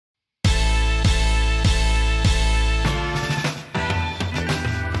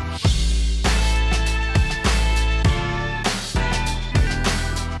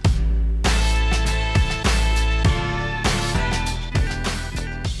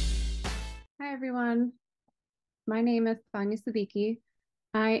everyone. My name is Tania Siddiqi.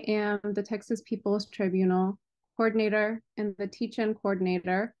 I am the Texas People's Tribunal coordinator and the teach-in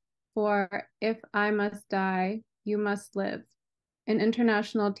coordinator for If I Must Die, You Must Live, an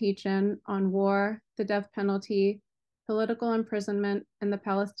international teach-in on war, the death penalty, political imprisonment, and the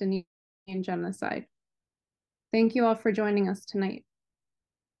Palestinian Genocide. Thank you all for joining us tonight.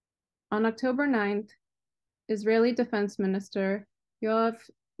 On October 9th, Israeli Defense Minister Yoav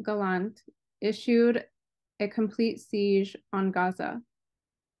Gallant issued a complete siege on Gaza,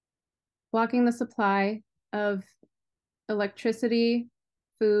 blocking the supply of electricity,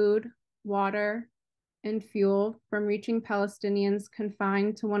 food, water, and fuel from reaching Palestinians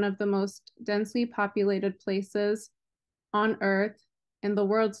confined to one of the most densely populated places on Earth and the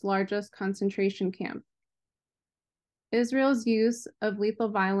world's largest concentration camp. Israel's use of lethal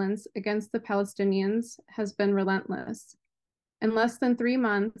violence against the Palestinians has been relentless. In less than 3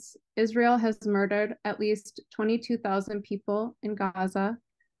 months, Israel has murdered at least 22,000 people in Gaza.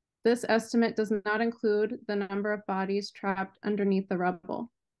 This estimate does not include the number of bodies trapped underneath the rubble.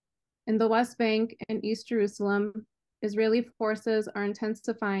 In the West Bank and East Jerusalem, Israeli forces are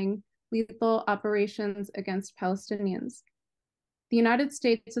intensifying lethal operations against Palestinians. The United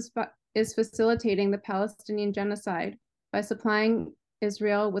States is facilitating the Palestinian genocide by supplying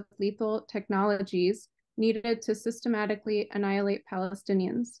Israel with lethal technologies needed to systematically annihilate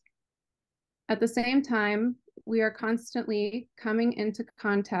Palestinians. At the same time, we are constantly coming into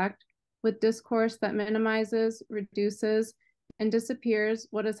contact with discourse that minimizes, reduces, and disappears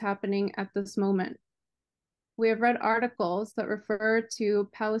what is happening at this moment. We have read articles that refer to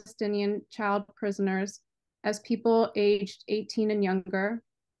Palestinian child prisoners as people aged 18 and younger,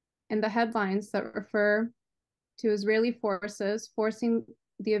 and the headlines that refer to Israeli forces forcing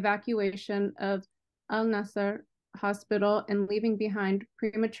the evacuation of Al-Nasser hospital and leaving behind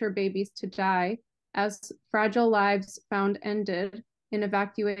premature babies to die as fragile lives found ended in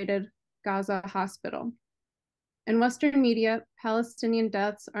evacuated Gaza hospital. In Western media, Palestinian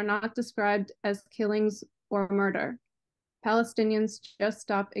deaths are not described as killings or murder. Palestinians just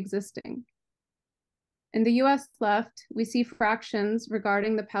stop existing. In the US left, we see fractions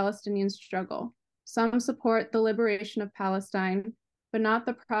regarding the Palestinian struggle. Some support the liberation of Palestine, but not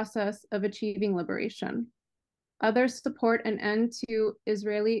the process of achieving liberation. Others support an end to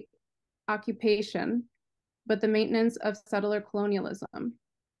Israeli occupation, but the maintenance of settler colonialism.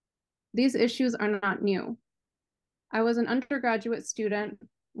 These issues are not new. I was an undergraduate student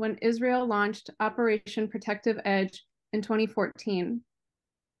when Israel launched Operation Protective Edge in 2014.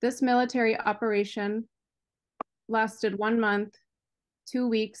 This military operation lasted 1 month, 2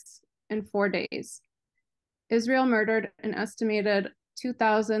 weeks, and 4 days. Israel murdered an estimated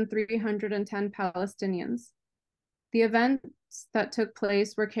 2,310 Palestinians. The events that took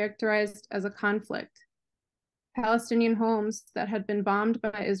place were characterized as a conflict. Palestinian homes that had been bombed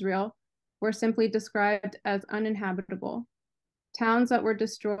by Israel were simply described as uninhabitable. Towns that were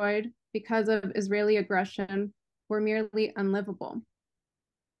destroyed because of Israeli aggression were merely unlivable.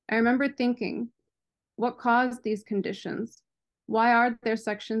 I remember thinking, what caused these conditions? Why are there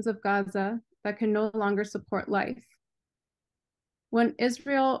sections of Gaza that can no longer support life? When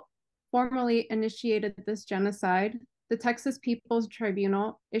Israel formally initiated this genocide, the Texas People's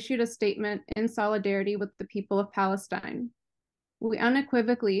Tribunal issued a statement in solidarity with the people of Palestine. We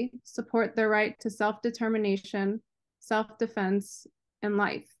unequivocally support their right to self-determination, self-defense, and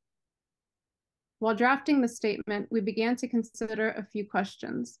life. While drafting the statement, we began to consider a few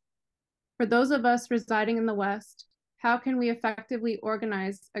questions. For those of us residing in the West, how can we effectively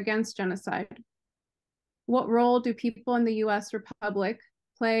organize against genocide? What role do people in the US Republic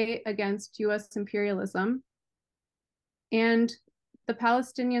play against US imperialism? And the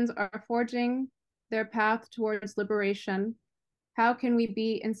Palestinians are forging their path towards liberation. How can we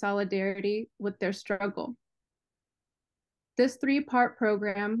be in solidarity with their struggle? This 3-part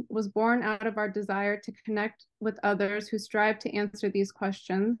program was born out of our desire to connect with others who strive to answer these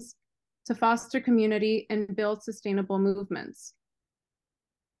questions, to foster community and build sustainable movements.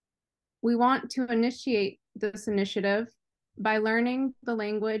 We want to initiate this initiative by learning the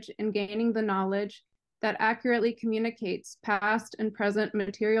language and gaining the knowledge that accurately communicates past and present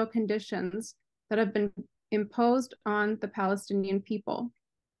material conditions that have been imposed on the Palestinian people,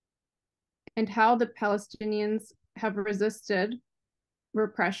 and how the Palestinians have resisted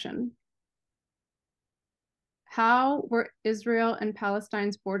repression. How were Israel and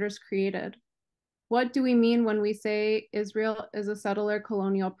Palestine's borders created? What do we mean when we say Israel is a settler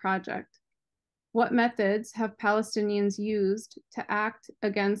colonial project? What methods have Palestinians used to act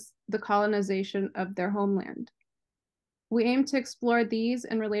against the colonization of their homeland? We aim to explore these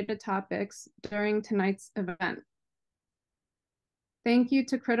and related topics during tonight's event. Thank you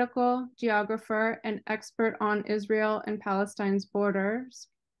to critical geographer and expert on Israel and Palestine's borders,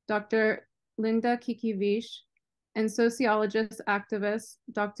 Dr. Linda Quiquivix, and sociologist activist,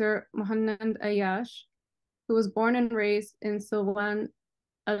 Dr. Muhannad Ayyash, who was born and raised in Silwan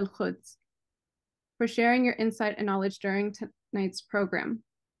al-Quds, for sharing your insight and knowledge during tonight's program.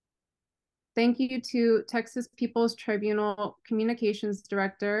 Thank you to Texas People's Tribunal Communications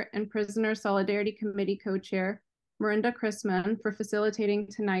Director and Prisoner Solidarity Committee Co-Chair, Mirinda Crissman, for facilitating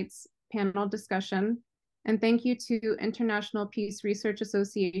tonight's panel discussion. And thank you to International Peace Research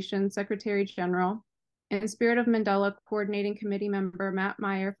Association Secretary General and Spirit of Mandela Coordinating Committee member Matt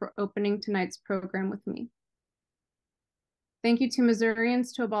Meyer for opening tonight's program with me. Thank you to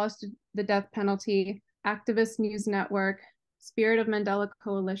Missourians to Abolish the Death Penalty, Activist News Network, Spirit of Mandela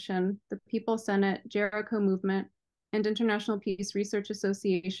Coalition, the People Senate, Jericho Movement, and International Peace Research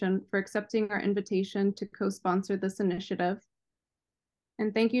Association for accepting our invitation to co-sponsor this initiative.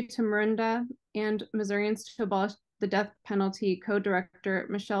 And thank you to Mirinda and Missourians to Abolish the Death Penalty co-director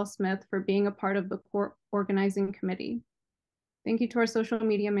Michelle Smith for being a part of the core organizing committee. Thank you to our social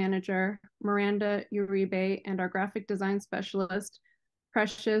media manager, Miranda Uribe, and our graphic design specialist,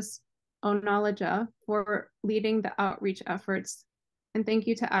 Precious Onalaja, for leading the outreach efforts. And thank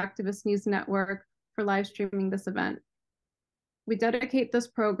you to Activist News Network for live streaming this event. We dedicate this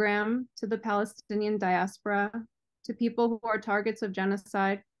program to the Palestinian diaspora, to people who are targets of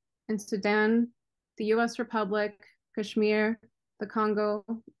genocide in Sudan, the US Republic, Kashmir, the Congo,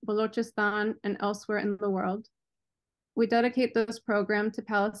 Balochistan, and elsewhere in the world. We dedicate this program to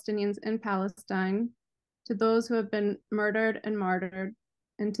Palestinians in Palestine, to those who have been murdered and martyred,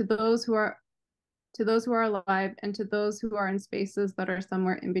 and to those who are alive, and to those who are in spaces that are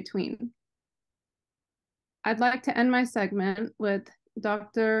somewhere in between. I'd like to end my segment with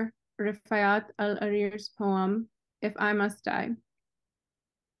Dr. Rifayat Al-Arir's poem, If I Must Die.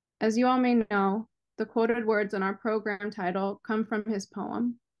 As you all may know, the quoted words in our program title come from his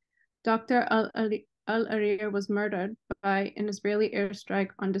poem. Dr. Al-Arir was murdered by an Israeli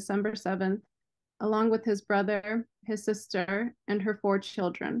airstrike on December 7th, along with his brother, his sister, and her 4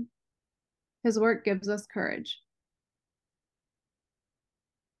 children. His work gives us courage.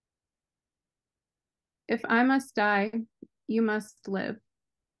 If I must die, you must live,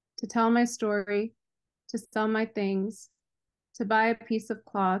 to tell my story, to sell my things, to buy a piece of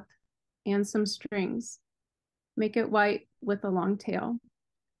cloth and some strings, make it white with a long tail,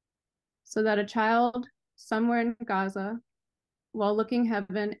 so that a child somewhere in Gaza, while looking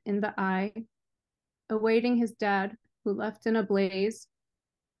heaven in the eye, awaiting his dad who left in a blaze,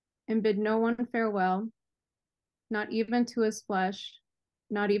 and bid no one farewell, not even to his flesh,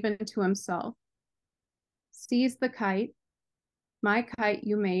 not even to himself, sees the kite, my kite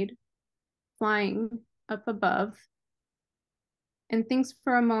you made, flying up above, and thinks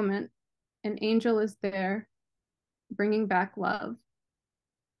for a moment an angel is there, bringing back love.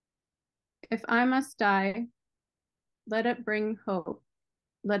 If I must die, let it bring hope,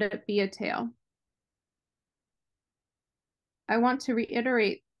 let it be a tale. I want to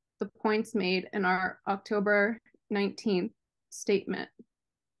reiterate the points made in our October 19th statement.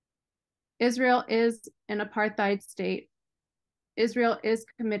 Israel is an apartheid state. Israel is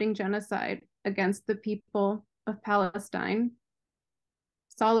committing genocide against the people of Palestine.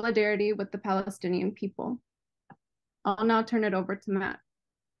 Solidarity with the Palestinian people. I'll now turn it over to Matt.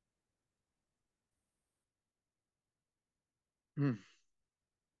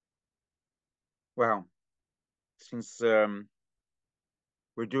 Wow. Since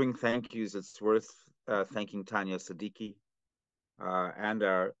we're doing thank yous, it's worth thanking Tania, Siddiqi, and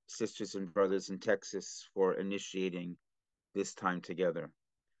our sisters and brothers in Texas for initiating this time together.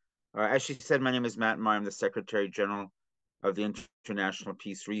 As she said, my name is Matt Meyer. I'm the Secretary General of the International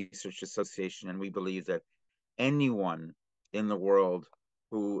Peace Research Association, and we believe that anyone in the world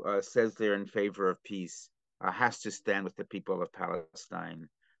who says they're in favor of peace has to stand with the people of Palestine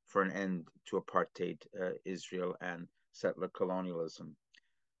for an end to apartheid Israel and settler colonialism.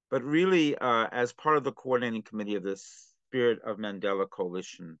 But really, as part of the coordinating committee of the Spirit of Mandela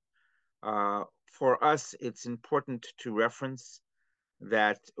Coalition, for us, it's important to reference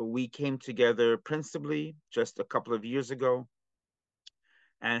that we came together principally just a couple of years ago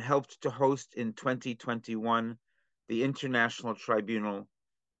and helped to host in 2021 the International Tribunal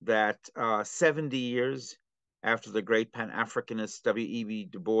that 70 years after the great Pan-Africanists W.E.B.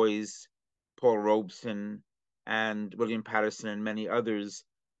 Du Bois, Paul Robeson, and William Patterson and many others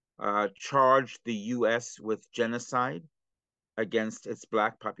charged the U.S. with genocide against its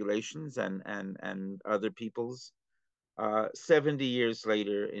Black populations and other peoples. 70 years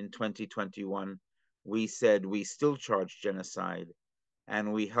later, in 2021, we said we still charge genocide,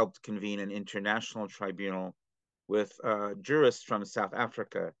 and we helped convene an international tribunal with jurists from South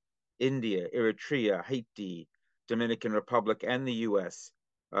Africa, India, Eritrea, Haiti, Dominican Republic, and the US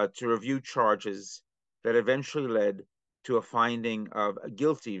to review charges that eventually led to a finding of a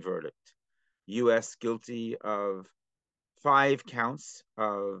guilty verdict. US guilty of 5 counts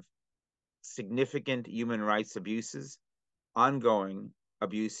of significant human rights abuses, ongoing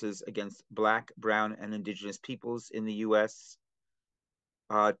abuses against Black, Brown, and Indigenous peoples in the US,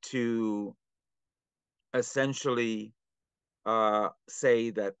 to essentially say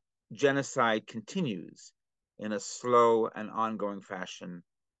that genocide continues in a slow and ongoing fashion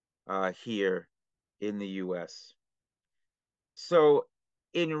here in the US. So,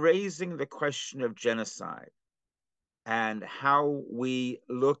 in raising the question of genocide and how we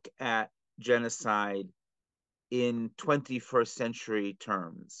look at genocide in 21st century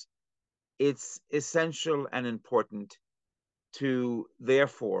terms, it's essential and important to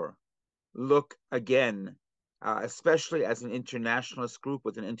therefore look again, especially as an internationalist group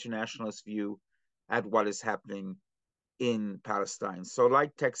with an internationalist view, at what is happening in Palestine. So,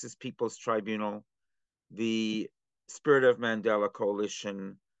 like Texas People's Tribunal, the Spirit of Mandela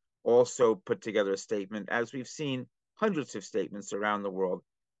Coalition also put together a statement, as we've seen hundreds of statements around the world,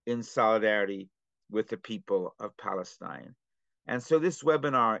 in solidarity with the people of Palestine. And so this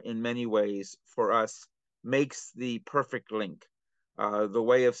webinar, in many ways, for us, makes the perfect link, the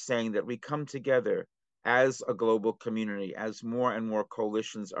way of saying that we come together as a global community, as more and more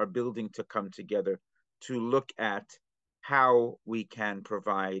coalitions are building to come together to look at how we can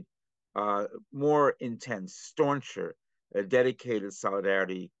provide more intense, stauncher, dedicated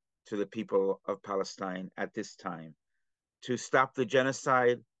solidarity to the people of Palestine at this time, to stop the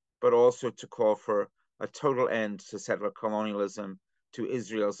genocide, but also to call for a total end to settler colonialism, to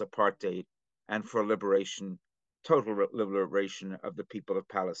Israel's apartheid, and for liberation, total liberation of the people of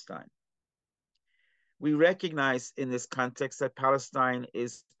Palestine. We recognize in this context that Palestine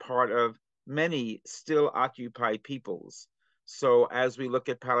is part of many still occupied peoples. So as we look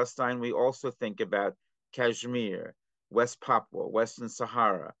at Palestine, we also think about Kashmir, West Papua, Western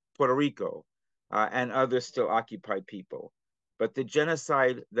Sahara, Puerto Rico, and other still occupied people. But the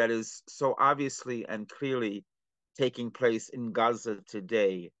genocide that is so obviously and clearly taking place in Gaza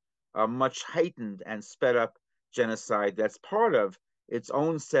today, a much heightened and sped up genocide that's part of its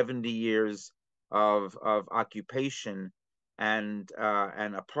own 70 years of occupation and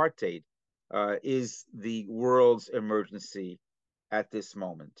apartheid, is the world's emergency at this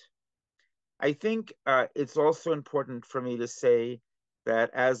moment. I think it's also important for me to say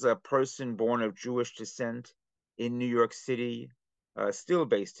that as a person born of Jewish descent in New York City, still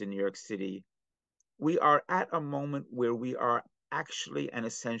based in New York City, we are at a moment where we are actually and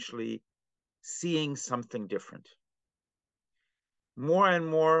essentially seeing something different. More and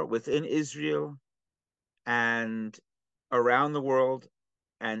more within Israel and around the world,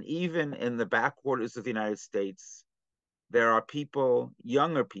 and even in the backwaters of the United States, there are people,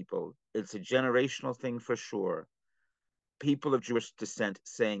 younger people, it's a generational thing for sure, people of Jewish descent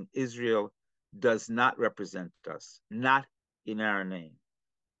saying Israel does not represent us, not in our name.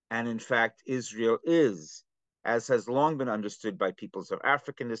 And in fact, Israel is, as has long been understood by peoples of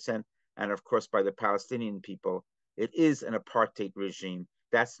African descent, and of course by the Palestinian people, it is an apartheid regime.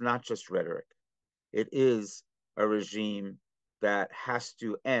 That's not just rhetoric. It is a regime that has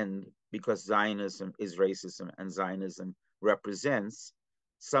to end because Zionism is racism, and Zionism represents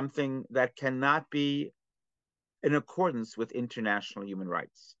something that cannot be in accordance with international human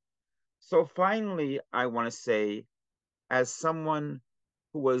rights. So finally, I want to say, as someone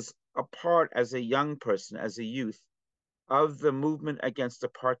who was a part as a young person, as a youth, of the movement against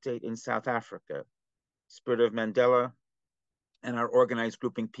apartheid in South Africa, Spirit of Mandela, and our organized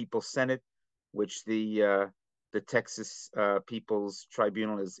grouping People's Senate, which the Texas People's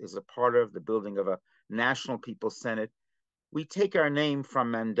Tribunal is a part of, the building of a national People's Senate. We take our name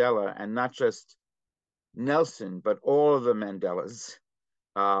from Mandela, and not just Nelson, but all of the Mandelas,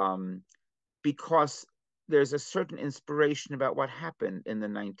 because there's a certain inspiration about what happened in the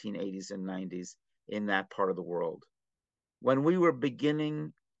 1980s and 90s in that part of the world. When we were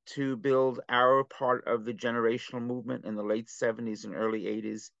beginning to build our part of the generational movement in the late 70s and early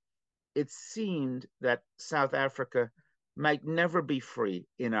 80s, it seemed that South Africa might never be free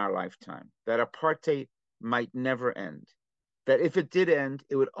in our lifetime, that apartheid might never end, that if it did end,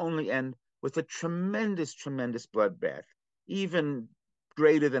 it would only end with a tremendous, tremendous bloodbath, even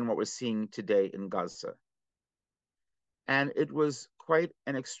greater than what we're seeing today in Gaza. And it was quite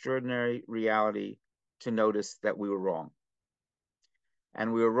an extraordinary reality to notice that we were wrong.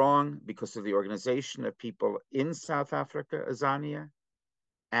 And we were wrong because of the organization of people in South Africa, Azania,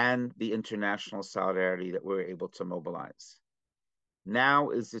 and the international solidarity that we were able to mobilize. Now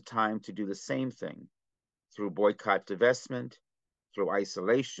is the time to do the same thing through boycott, divestment, through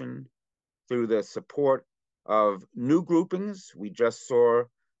isolation, through the support of new groupings. We just saw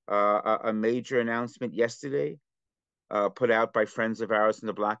a major announcement yesterday put out by friends of ours in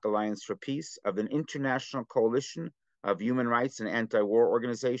the Black Alliance for Peace of an international coalition of human rights and anti-war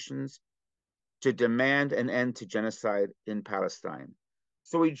organizations to demand an end to genocide in Palestine.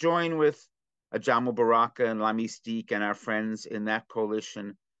 So we join with Ajamu Baraka and Lamistique and our friends in that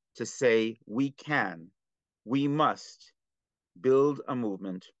coalition to say we must build a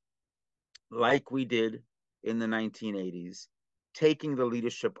movement like we did in the 1980s, taking the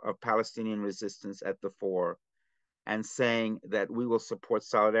leadership of Palestinian resistance at the fore and saying that we will support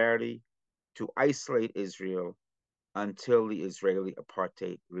solidarity to isolate Israel until the Israeli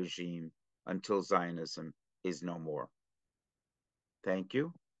apartheid regime, until Zionism is no more. Thank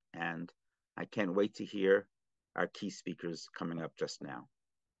you, and I can't wait to hear our key speakers coming up just now.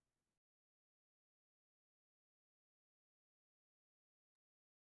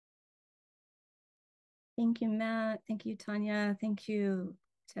 Thank you, Matt. Thank you, Tania. Thank you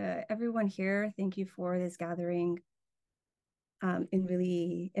to everyone here. Thank you for this gathering. In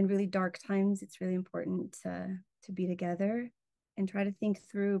really dark times, it's really important to be together and try to think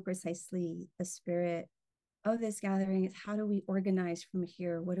through precisely the spirit of this gathering. Is how do we organize from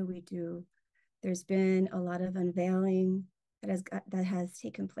here? What do we do? There's been a lot of unveiling that has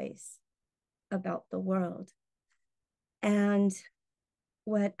taken place about the world. And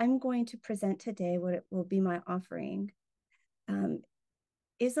what I'm going to present today, what it will be my offering,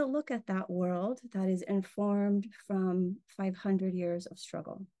 is a look at that world that is informed from 500 years of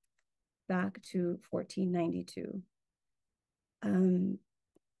struggle back to 1492.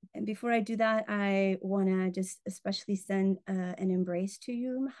 And before I do that, I want to just especially send an embrace to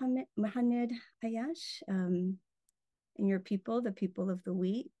you, Muhannad Ayyash, and your people, the people of the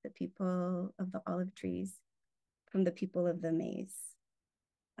wheat, the people of the olive trees, from the people of the maize.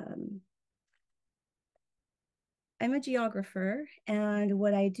 I'm a geographer, and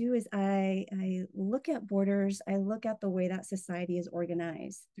what I do is I look at borders, I look at the way that society is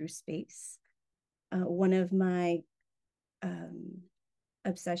organized through space. One of my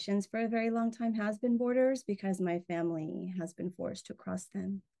obsessions for a very long time has been borders because my family has been forced to cross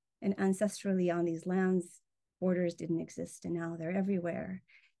them. And ancestrally on these lands, borders didn't exist, and now they're everywhere.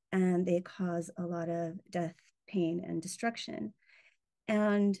 And they cause a lot of death, pain, and destruction.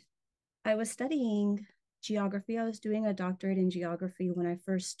 And I was studying geography. I was doing a doctorate in geography when I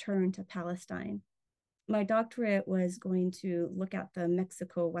first turned to Palestine. My doctorate was going to look at the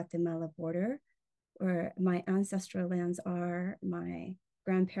Mexico-Guatemala border, where my ancestral lands are, my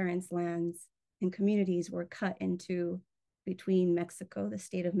grandparents' lands and communities were cut into between Mexico, the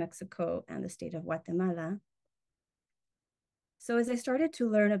state of Mexico, and the state of Guatemala. So as I started to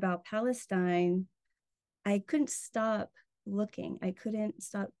learn about Palestine, I couldn't stop looking. I couldn't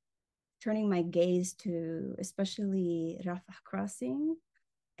stop turning my gaze to especially Rafah crossing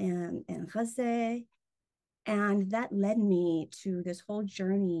and Gaza. And that led me to this whole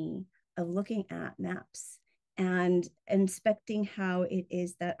journey of looking at maps and inspecting how it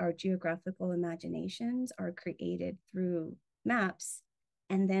is that our geographical imaginations are created through maps.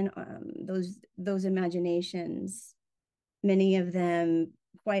 And then those imaginations, many of them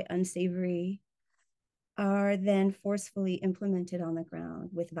quite unsavory, are then forcefully implemented on the ground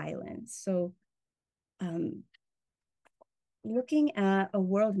with violence. So looking at a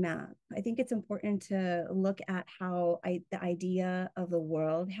world map, I think it's important to look at how the idea of the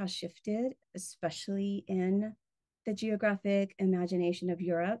world has shifted, especially in the geographic imagination of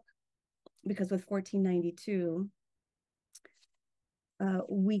Europe, because with 1492,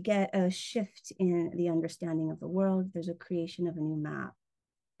 we get a shift in the understanding of the world. There's a creation of a new map.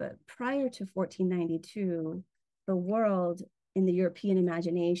 But prior to 1492, the world in the European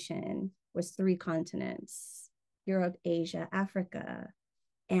imagination was 3 continents: Europe, Asia, Africa,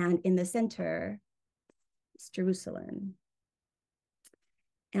 and in the center, it's Jerusalem.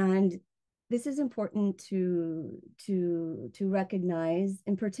 And this is important to recognize,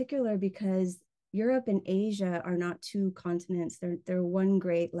 in particular, because Europe and Asia are not 2 continents. They're one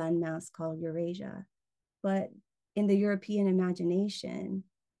great landmass called Eurasia. But in the European imagination,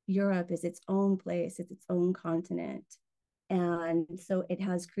 Europe is its own place, it's its own continent. And so it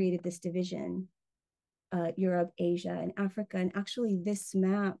has created this division, Europe, Asia, and Africa. And actually this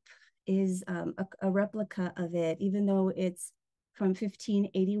map is a replica of it, even though it's from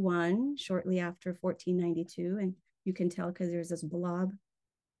 1581, shortly after 1492. And you can tell because there's this blob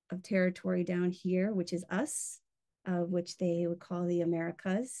of territory down here, which is us, which they would call the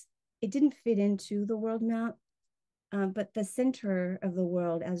Americas. It didn't fit into the world map, but the center of the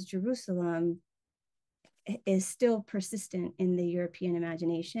world as Jerusalem is still persistent in the European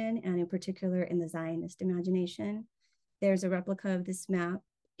imagination, and in particular in the Zionist imagination. There's a replica of this map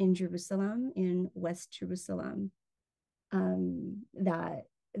in Jerusalem, in West Jerusalem, that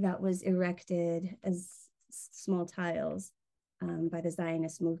was erected as small tiles by the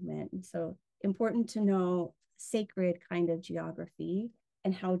Zionist movement. So important to know sacred kind of geography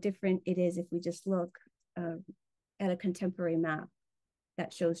and how different it is if we just look at a contemporary map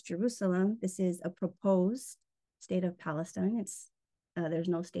that shows Jerusalem. This is a proposed state of Palestine. There's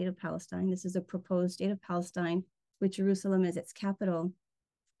no state of Palestine. This is a proposed state of Palestine with Jerusalem as its capital.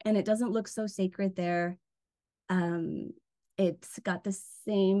 And it doesn't look so sacred there. It's got the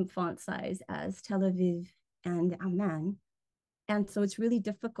same font size as Tel Aviv and Amman. And so it's really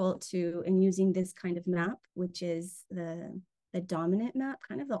difficult in using this kind of map, which is the dominant map,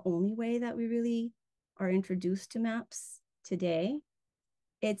 kind of the only way that we really are introduced to maps today.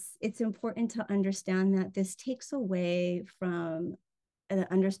 It's important to understand that this takes away from an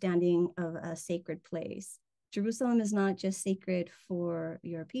understanding of a sacred place. Jerusalem is not just sacred for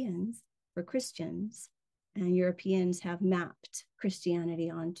Europeans, for Christians, and Europeans have mapped Christianity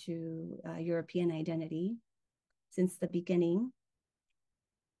onto European identity since the beginning.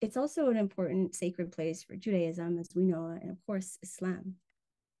 It's also an important sacred place for Judaism, as we know, and of course, Islam.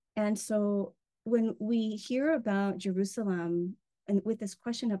 And so when we hear about Jerusalem, and with this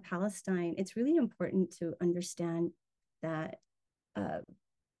question of Palestine, it's really important to understand that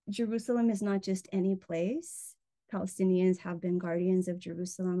Jerusalem is not just any place. Palestinians have been guardians of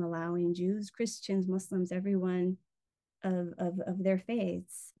Jerusalem, allowing Jews, Christians, Muslims, everyone of their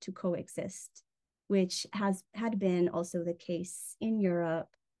faiths to coexist, which had been also the case in Europe,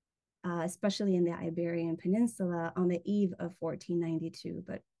 especially in the Iberian Peninsula on the eve of 1492.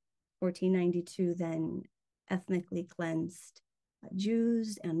 But 1492 then ethnically cleansed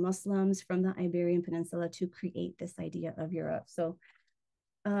Jews and Muslims from the Iberian Peninsula to create this idea of Europe. So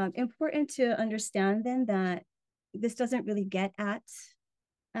important to understand then that this doesn't really get at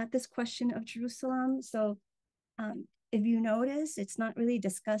this question of Jerusalem. So if you notice, it's not really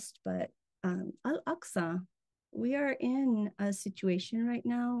discussed, but Al-Aqsa, we are in a situation right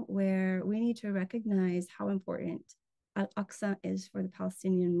now where we need to recognize how important Al-Aqsa is for the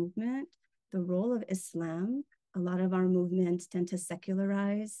Palestinian movement, the role of Islam. A lot of our movements tend to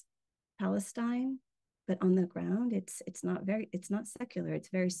secularize Palestine, but on the ground, it's not secular. It's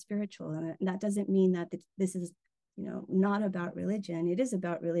very spiritual, and that doesn't mean that this is, not about religion. It is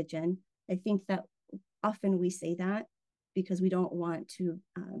about religion. I think that often we say that because we don't want to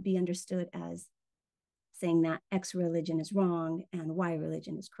be understood as saying that X religion is wrong and Y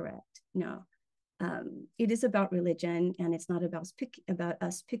religion is correct. No, it is about religion, and it's not about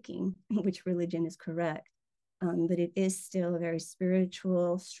us picking which religion is correct. But it is still a very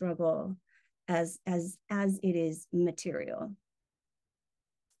spiritual struggle as it is material.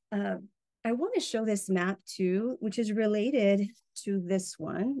 I want to show this map too, which is related to this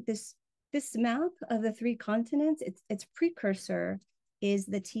one. This map of the three continents, its precursor is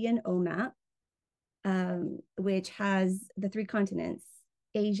the T&O map, which has the three continents,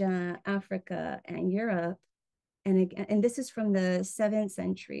 Asia, Africa, and Europe. And this is from the 7th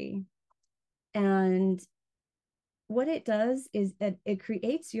century. And what it does is it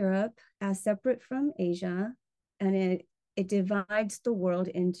creates Europe as separate from Asia, and it divides the world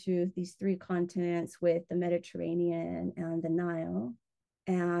into these three continents with the Mediterranean and the Nile.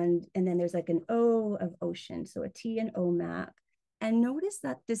 And then there's like an O of ocean, so a T and O map. And notice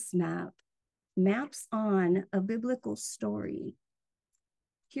that this map maps on a biblical story.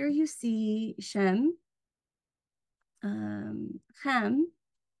 Here you see Shem, Ham,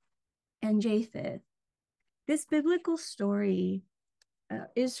 and Japheth. This biblical story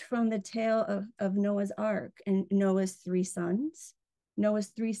is from the tale of Noah's Ark and Noah's three sons. Noah's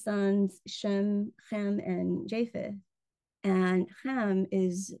three sons, Shem, Ham, and Japheth. And Ham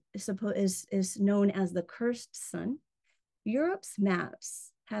is known as the cursed son. Europe's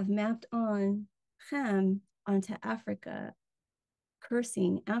maps have mapped on Ham onto Africa,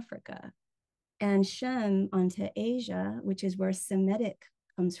 cursing Africa, and Shem onto Asia, which is where Semitic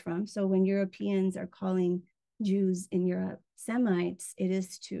comes from. So when Europeans are calling Jews in Europe Semites, it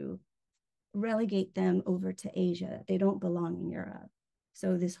is to relegate them over to Asia. They don't belong in Europe.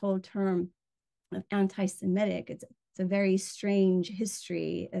 So this whole term of anti-Semitic, it's a very strange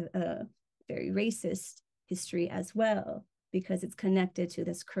history, a very racist history as well. because it's connected to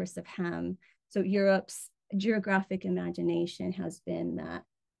this curse of Ham. So Europe's geographic imagination has been that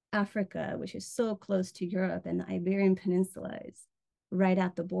Africa, which is so close to Europe, and the Iberian Peninsula is right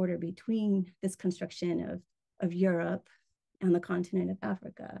at the border between this construction of Europe and the continent of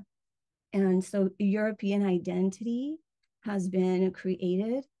Africa. And so European identity has been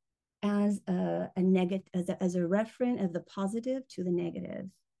created as a negative, as a referent of the positive to the negative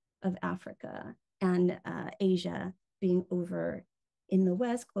of Africa and Asia being over in the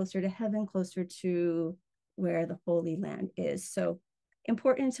West, closer to heaven, closer to where the Holy Land is. So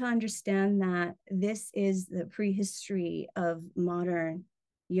important to understand that this is the prehistory of modern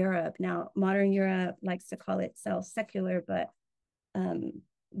Europe. Now, modern Europe likes to call itself secular, but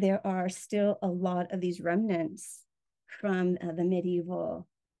there are still a lot of these remnants from the medieval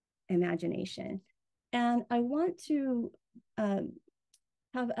imagination. And I want to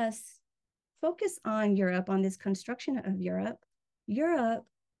have us focus on Europe, on this construction of Europe. Europe,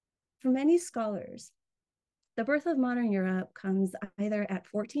 for many scholars, the birth of modern Europe comes either at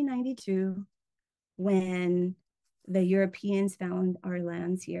 1492, when the Europeans found our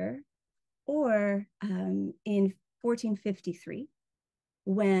lands here, or in 1453,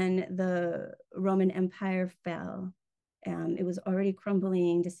 when the Roman Empire fell. It was already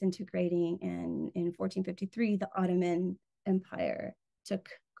crumbling, disintegrating, and in 1453, the Ottoman Empire took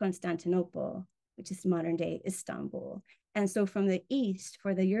Constantinople, which is modern day Istanbul. And so from the East,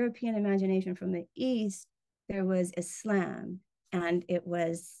 for the European imagination from the East, there was Islam, and it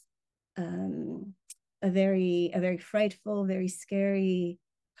was a very frightful, very scary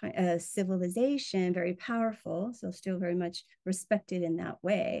civilization, very powerful, so still very much respected in that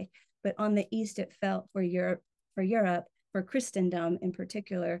way. But on the East, it felt for Europe, for Christendom in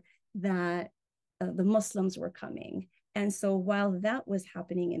particular, that the Muslims were coming. And so while that was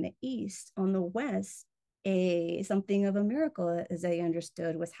happening in the East, on the West, something of a miracle, as I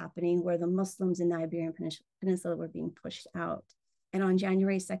understood, was happening, where the Muslims in the Iberian Peninsula were being pushed out. And on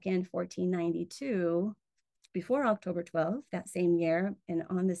January 2nd, 1492, before October 12th, that same year, and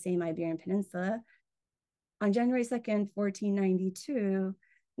on the same Iberian Peninsula, on January 2nd, 1492,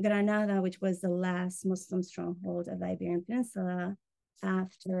 Granada, which was the last Muslim stronghold of the Iberian Peninsula,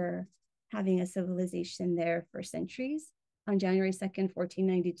 after having a civilization there for centuries, on January 2nd,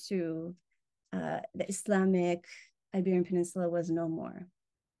 1492, the Islamic Iberian Peninsula was no more.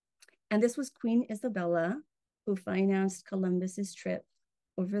 And this was Queen Isabella, who financed Columbus's trip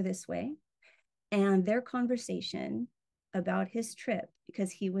over this way. And their conversation about his trip,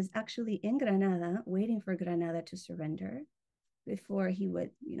 because he was actually in Granada, waiting for Granada to surrender before he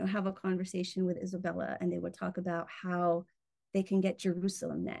would, have a conversation with Isabella, and they would talk about how they can get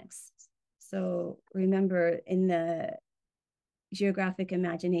Jerusalem next. So remember, in the geographic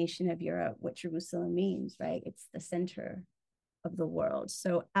imagination of Europe, what Jerusalem means, right? It's the center of the world.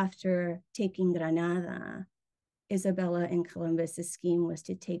 So after taking Granada, Isabella and Columbus's scheme was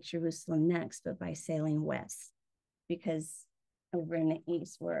to take Jerusalem next, but by sailing west, because over in the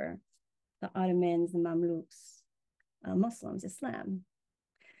east were the Ottomans, the Mamluks, Muslims, Islam.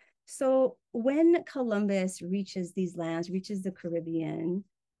 So when Columbus reaches these lands, reaches the Caribbean,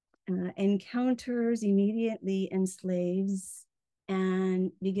 encounters, immediately enslaves,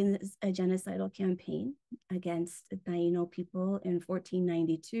 and begins a genocidal campaign against the Taino people in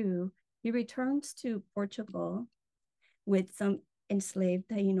 1492, he returns to Portugal with some enslaved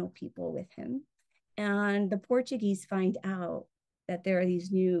Taino people with him. And the Portuguese find out that there are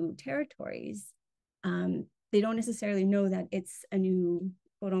these new territories. They don't necessarily know that it's a new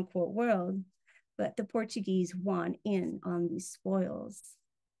quote unquote world, but the Portuguese want in on these spoils.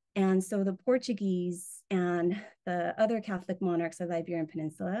 And so the Portuguese and the other Catholic monarchs of the Iberian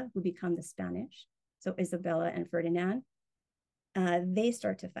Peninsula, who become the Spanish, so Isabella and Ferdinand, they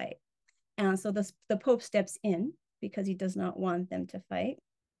start to fight. And so the Pope steps in because he does not want them to fight.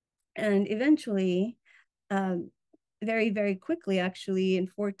 And eventually, very, very quickly, actually, in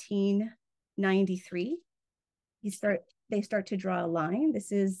 1493, they start to draw a line.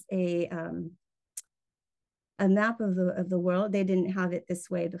 This is a map of the world. They didn't have it this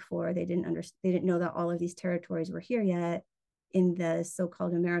way before. They didn't know that all of these territories were here yet in the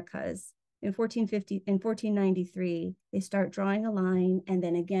so-called Americas. In 1493, they start drawing a line, and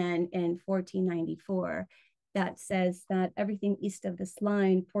then again in 1494, that says that everything east of this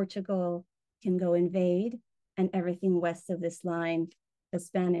line, Portugal can go invade, and everything west of this line, the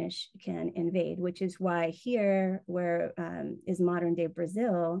Spanish can invade, which is why here, where is modern day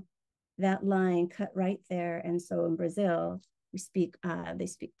Brazil, that line cut right there. And so in Brazil, they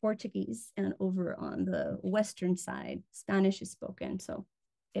speak Portuguese, and over on the western side, Spanish is spoken. So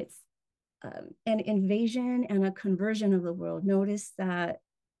it's an invasion and a conversion of the world. Notice that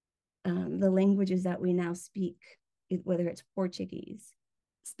the languages that we now speak, whether it's Portuguese,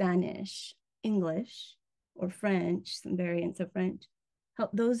 Spanish, English, or French, some variants of French,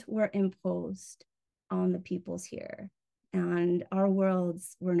 those were imposed on the peoples here. And our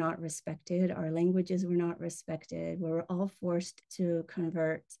worlds were not respected. Our languages were not respected. We were all forced to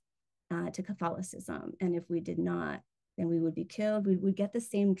convert to Catholicism. And if we did not, then we would be killed. We would get the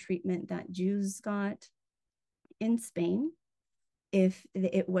same treatment that Jews got in Spain if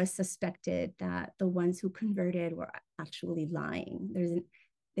it was suspected that the ones who converted were actually lying.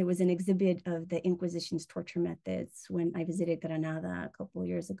 There was an exhibit of the Inquisition's torture methods when I visited Granada a couple of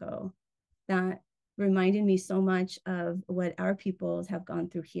years ago that reminded me so much of what our peoples have gone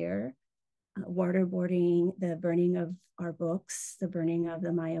through here. Waterboarding, the burning of our books, the burning of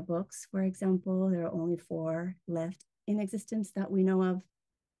the Maya books, for example. There are only 4 left in existence that we know of.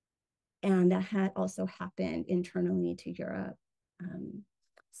 And that had also happened internally to Europe.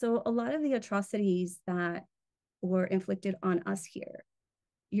 So a lot of the atrocities that were inflicted on us here,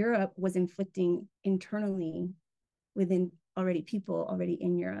 Europe was inflicting internally within people already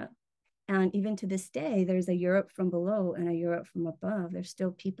in Europe. And even to this day, there's a Europe from below and a Europe from above. There's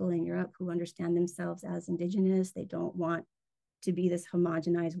still people in Europe who understand themselves as indigenous. They don't want to be this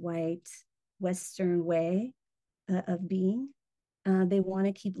homogenized white Western way of being. They want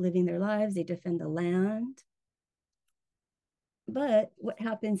to keep living their lives. They defend the land. But what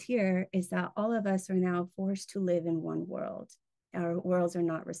happens here is that all of us are now forced to live in one world. Our worlds are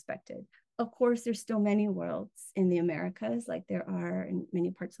not respected. Of course, there's still many worlds in the Americas, like there are in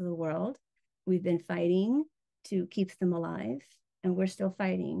many parts of the world. We've been fighting to keep them alive, and we're still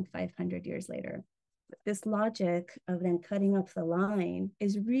fighting 500 years later. But this logic of then cutting up the line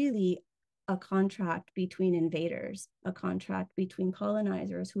is really a contract between invaders, a contract between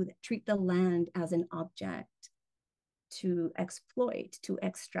colonizers who treat the land as an object to exploit, to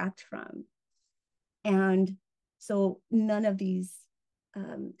extract from. And so none of these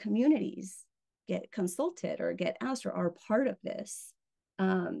communities get consulted or get asked or are part of this.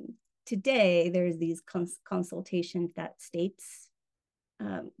 Today, there's these consultations that states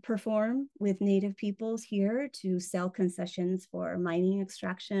perform with Native peoples here to sell concessions for mining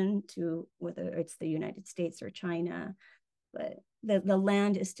extraction to whether it's the United States or China. But the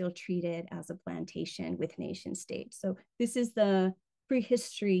land is still treated as a plantation with nation states. So this is the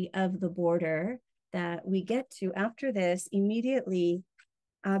prehistory of the border that we get to. After this, immediately,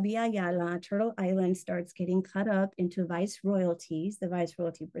 Abya-Yala, Turtle Island, starts getting cut up into viceroyalties. The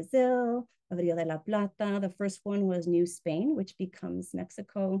Viceroyalty Brazil, Rio de la Plata. The first one was New Spain, which becomes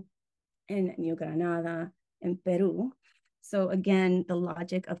Mexico, and New Granada and Peru. So again, the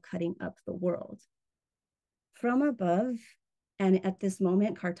logic of cutting up the world. From above, and at this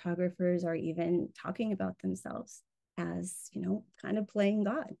moment, cartographers are even talking about themselves as, kind of playing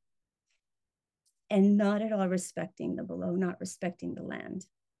God. And not at all respecting the below, not respecting the land,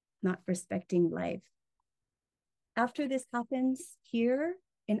 not respecting life. After this happens here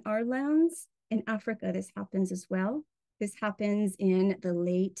in our lands, in Africa, this happens as well. This happens in the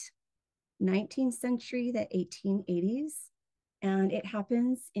late 19th century, the 1880s, and it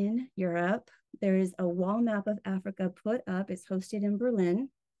happens in Europe. There is a wall map of Africa put up. It's hosted in Berlin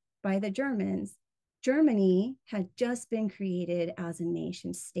by the Germans. Germany had just been created as a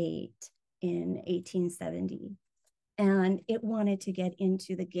nation state in 1870. And it wanted to get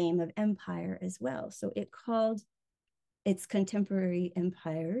into the game of empire as well. So it called its contemporary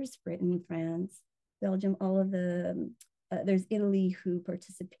empires, Britain, France, Belgium, all of there's Italy who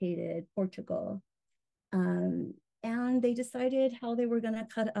participated, Portugal. And they decided how they were going to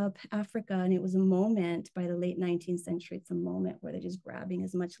cut up Africa. And it was a moment by the late 19th century, it's a moment where they're just grabbing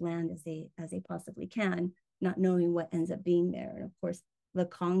as much land as they possibly can, not knowing what ends up being there. And of course, the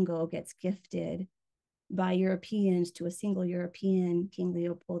Congo gets gifted by Europeans to a single European, King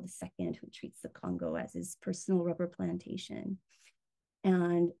Leopold II, who treats the Congo as his personal rubber plantation.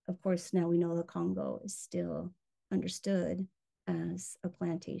 And of course, now we know the Congo is still understood as a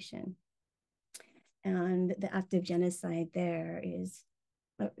plantation. And the act of genocide there is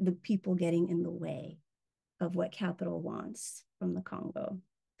the people getting in the way of what capital wants from the Congo.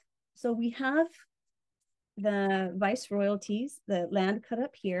 So we have the viceroyalties, the land cut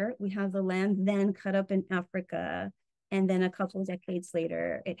up here. We have the land then cut up in Africa. And then a couple of decades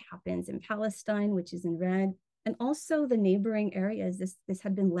later, it happens in Palestine, which is in red. And also the neighboring areas. This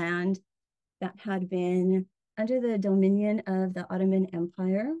had been land that had been under the dominion of the Ottoman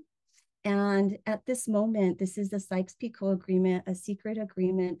Empire. And at this moment, this is the Sykes-Picot Agreement, a secret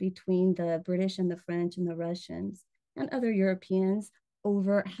agreement between the British and the French and the Russians and other Europeans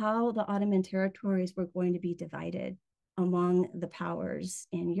over how the Ottoman territories were going to be divided among the powers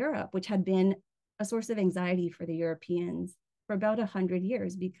in Europe, which had been a source of anxiety for the Europeans for about 100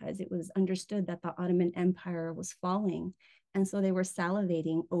 years, because it was understood that the Ottoman Empire was falling. And so they were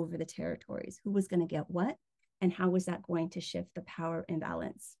salivating over the territories, who was going to get what, and how was that going to shift the power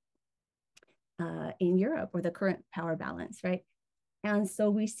imbalance in Europe, or the current power balance, right? And so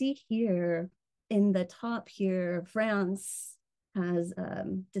we see here in the top here, France has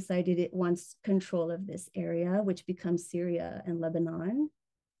decided it wants control of this area, which becomes Syria and Lebanon.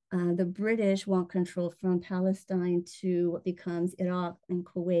 The British want control from Palestine to what becomes Iraq and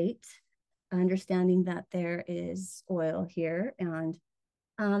Kuwait, understanding that there is oil here. And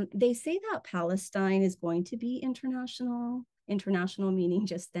they say that Palestine is going to be international meaning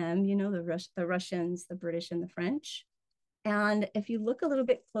just them, you know, the Russians, the British, and the French. And if you look a little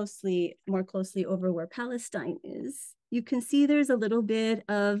bit more closely over where Palestine is, you can see there's a little bit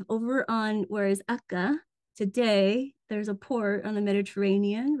of over on where is Akka today. There's a port on the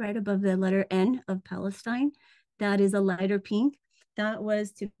Mediterranean right above the letter N of Palestine. That is a lighter pink. That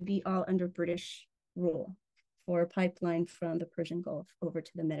was to be all under British rule for a pipeline from the Persian Gulf over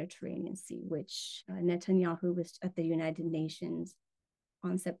to the Mediterranean Sea, which Netanyahu was at the United Nations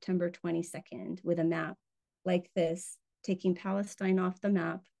on September 22nd with a map like this, taking Palestine off the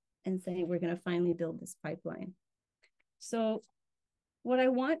map and saying, we're going to finally build this pipeline. So what I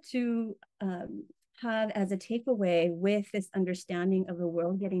want to have as a takeaway with this understanding of the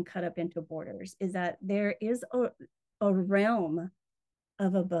world getting cut up into borders is that there is a realm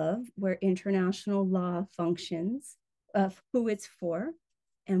of above where international law functions, of who it's for,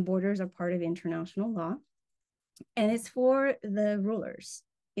 and borders are part of international law. And it's for the rulers.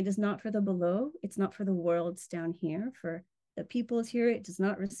 It is not for the below. It's not for the worlds down here. For the peoples here, it does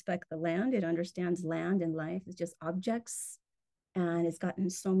not respect the land. It understands land and life as just objects. And it's gotten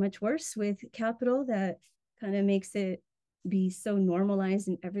so much worse with capital that kind of makes it be so normalized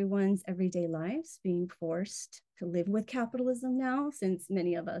in everyone's everyday lives, being forced to live with capitalism now, since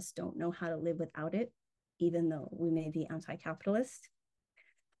many of us don't know how to live without it, even though we may be anti-capitalist.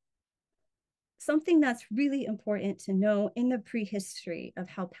 Something that's really important to know in the prehistory of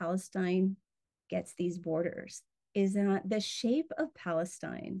how Palestine gets these borders is that the shape of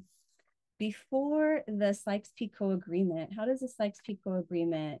Palestine before the Sykes-Picot Agreement, how does the Sykes-Picot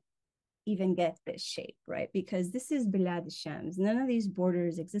Agreement even get this shape, right? Because this is Bilad Shams. None of these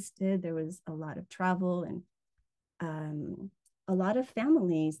borders existed. There was a lot of travel and a lot of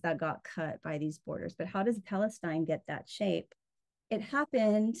families that got cut by these borders. But how does Palestine get that shape? It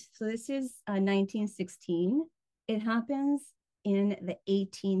happened, so this is 1916. It happens in the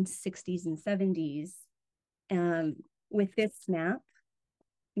 1860s and 70s with this map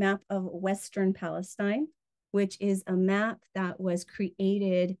of Western Palestine, which is a map that was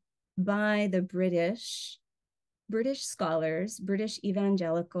created by the British scholars, British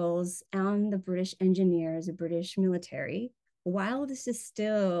evangelicals, and the British engineers, the British military. While this is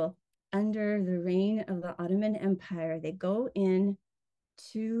still under the reign of the Ottoman Empire, they go in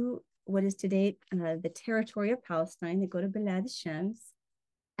to what is today the territory of Palestine. They go to Bilad Shams,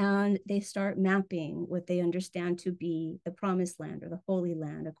 and they start mapping what they understand to be the Promised Land or the Holy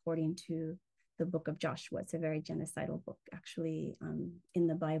Land, according to the book of Joshua. It's a very genocidal book, actually, in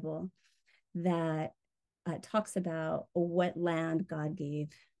the Bible, that talks about what land God gave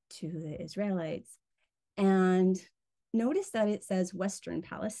to the Israelites. And notice that it says Western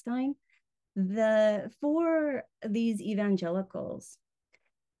Palestine. For these evangelicals,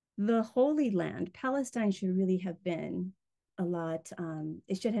 the Holy Land, Palestine, should really have been a lot,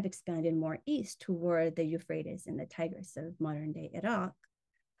 it should have expanded more east toward the Euphrates and the Tigris of modern day Iraq.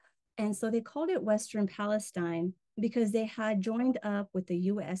 And so they called it Western Palestine because they had joined up with the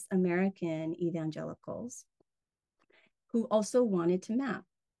US American evangelicals who also wanted to map,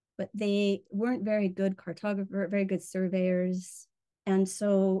 but they weren't very good cartographers, very good surveyors. And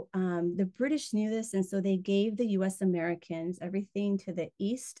so the British knew this, and so they gave the US Americans everything to the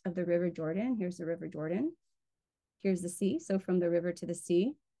east of the River Jordan. Here's the River Jordan. Here's the sea, so from the river to the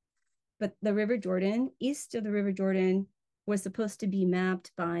sea. But the River Jordan, east of the River Jordan, was supposed to be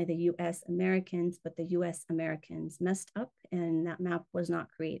mapped by the US Americans, but the US Americans messed up and that map was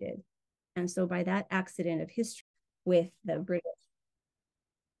not created. And so by that accident of history with the British,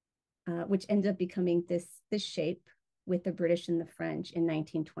 which ended up becoming this shape with the British and the French in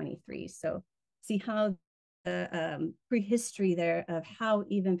 1923. So see how the prehistory there of how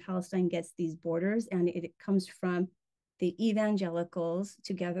even Palestine gets these borders, and it comes from the evangelicals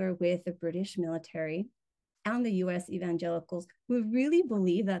together with the British military and the US evangelicals who really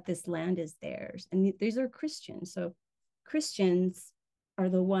believe that this land is theirs. And these are Christians. So Christians are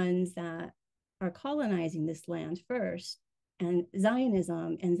the ones that are colonizing this land first. And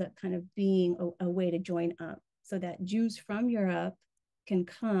Zionism ends up kind of being a way to join up so that Jews from Europe can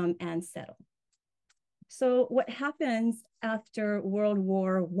come and settle. So what happens after World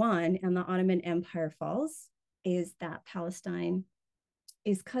War I and the Ottoman Empire falls is that Palestine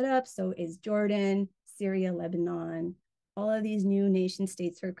is cut up, so is Jordan, Syria, Lebanon. All of these new nation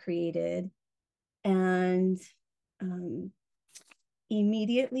states are created. And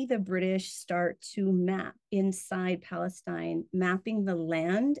immediately the British start to map inside Palestine, mapping the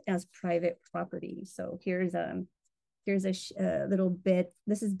land as private property. So here's a little bit.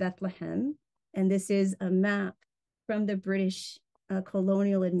 This is Bethlehem, and this is a map from the British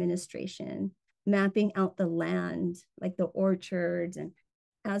colonial administration, mapping out the land, like the orchards, and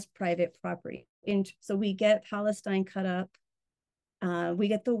as private property. And so we get Palestine cut up. We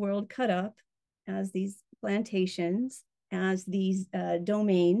get the world cut up as these plantations, as these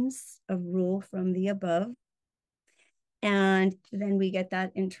domains of rule from the above. And then we get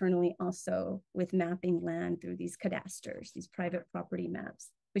that internally also with mapping land through these cadastres, these private property maps,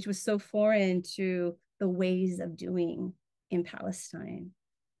 which was so foreign to the ways of doing in Palestine.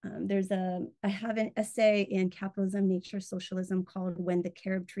 I have an essay in Capitalism, Nature, Socialism called When the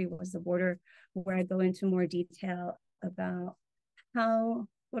Carob Tree Was the Border, where I go into more detail about how,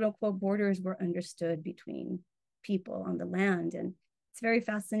 quote unquote, borders were understood between people on the land. And it's very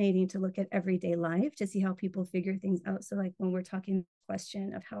fascinating to look at everyday life to see how people figure things out. So like when we're talking the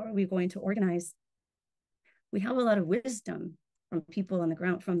question of how are we going to organize, we have a lot of wisdom from people on the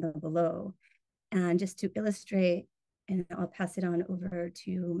ground, from the below. And just to illustrate, and I'll pass it on over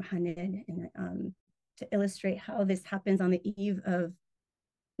to Muhannad, and to illustrate how this happens on the eve of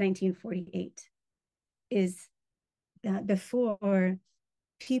 1948, is that before,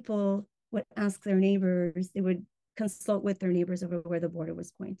 people would ask their neighbors, they would consult with their neighbors over where the border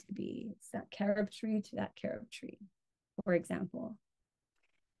was going to be. It's that carob tree to that carob tree, for example.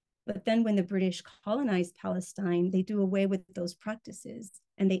 But then when the British colonized Palestine, they do away with those practices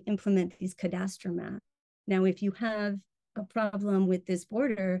and they implement these cadastre maps. Now, if you have a problem with this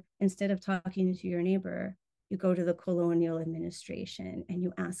border, instead of talking to your neighbor, you go to the colonial administration and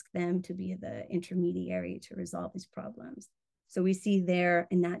you ask them to be the intermediary to resolve these problems. So we see there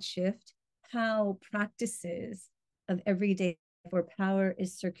in that shift how practices of everyday where power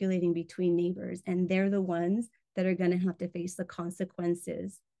is circulating between neighbors, and they're the ones that are going to have to face the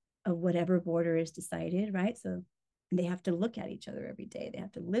consequences of whatever border is decided, right? So they have to look at each other every day. They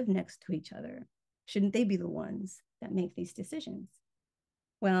have to live next to each other. Shouldn't they be the ones that make these decisions?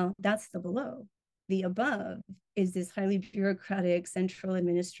 Well, that's the below. The above is this highly bureaucratic central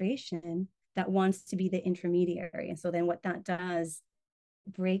administration that wants to be the intermediary. And so then what that does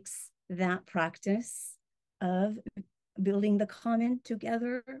breaks that practice of building the common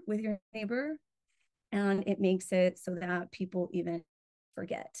together with your neighbor. And it makes it so that people even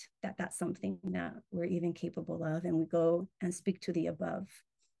forget that that's something that we're even capable of. And we go and speak to the above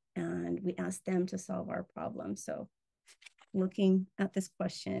and we ask them to solve our problem. So looking at this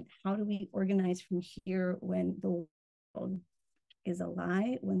question, how do we organize from here when the world is a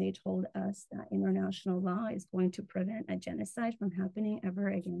lie, when they told us that international law is going to prevent a genocide from happening ever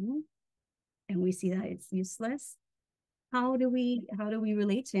again, and we see that it's useless? How do we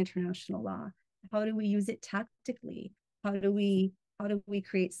relate to international law? How do we use it tactically? How do we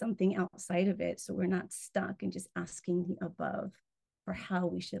create something outside of it so we're not stuck and just asking the above for how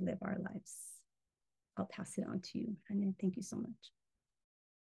we should live our lives? I'll pass it on to you, and thank you so much.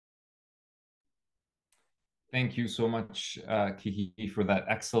 Thank you so much, Kiki, for that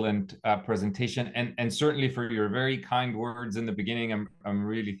excellent presentation, and certainly for your very kind words in the beginning. I'm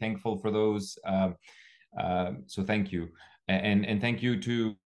really thankful for those. So thank you, and thank you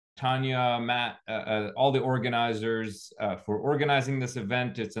to Tania, Matt, all the organizers for organizing this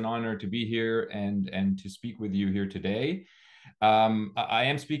event. It's an honor to be here and to speak with you here today. I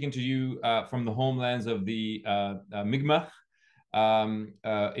am speaking to you from the homelands of the Mi'kmaq,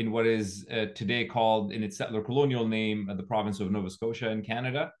 in what is today called, in its settler colonial name, the province of Nova Scotia in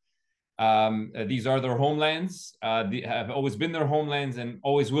Canada. These are their homelands. They have always been their homelands and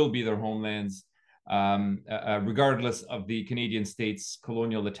always will be their homelands, regardless of the Canadian state's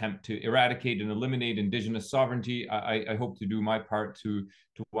colonial attempt to eradicate and eliminate Indigenous sovereignty. I hope to do my part to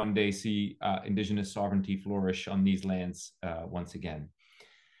one day see Indigenous sovereignty flourish on these lands once again.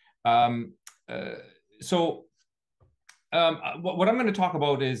 What I'm going to talk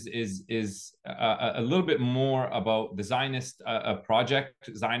about is a little bit more about the Zionist project,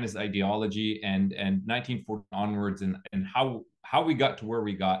 Zionist ideology, and 1940 onwards, and how how we got to where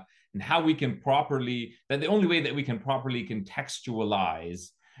we got, and how we can properly, that the only way that we can properly contextualize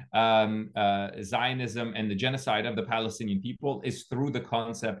Zionism and the genocide of the Palestinian people is through the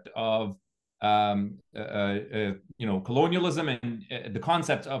concept of colonialism and the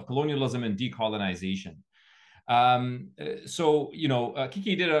concept of colonialism and decolonization.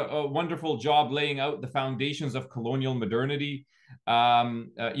 Kiki did a wonderful job laying out the foundations of colonial modernity.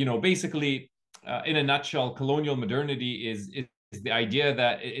 Basically, in a nutshell, colonial modernity is the idea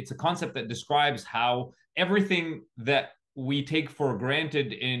that it's a concept that describes how everything that we take for granted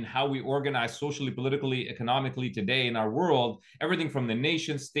in how we organize socially, politically, economically today in our world, everything from the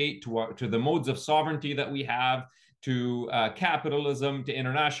nation state to the modes of sovereignty that we have, to capitalism, to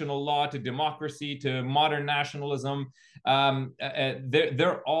international law, to democracy, to modern nationalism,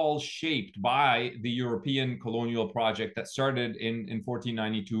 they're all shaped by the European colonial project that started in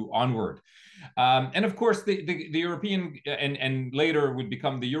 1492 onward. And of course, the European and later would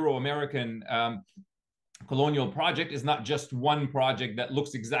become the Euro-American colonial project is not just one project that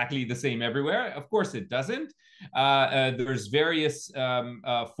looks exactly the same everywhere. Of course, it doesn't. There's various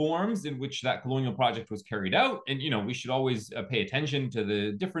forms in which that colonial project was carried out. And, we should always pay attention to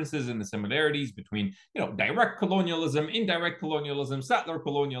the differences and the similarities between, direct colonialism, indirect colonialism, settler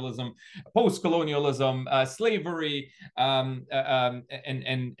colonialism, post-colonialism, slavery, and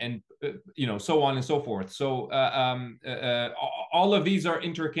so on and so forth. So all of these are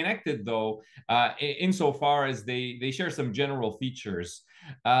interconnected, though, insofar as they share some general features.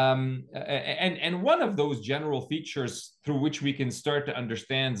 And one of those general features through which we can start to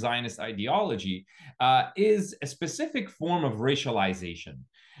understand Zionist ideology is a specific form of racialization.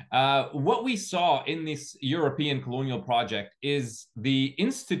 What we saw in this European colonial project is the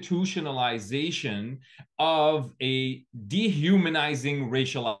institutionalization of a dehumanizing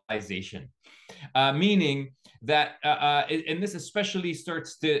racialization, meaning that, and this especially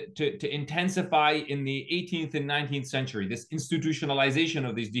starts to intensify in the 18th and 19th century, this institutionalization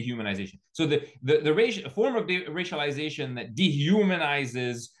of this dehumanization. So the form of racialization that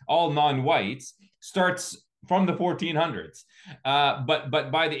dehumanizes all non-whites starts from the 1400s. But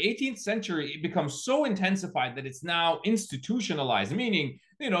by the 18th century, it becomes so intensified that it's now institutionalized, meaning,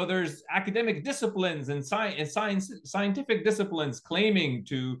 there's academic disciplines and scientific disciplines claiming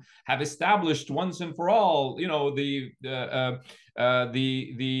to have established once and for all, the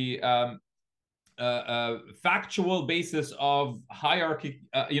factual basis of hierarchy,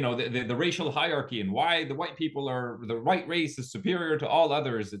 the racial hierarchy, and why the white people are, the white race is superior to all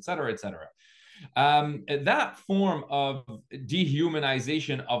others, et cetera, et cetera. That form of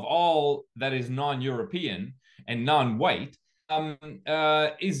dehumanization of all that is non-European and non-white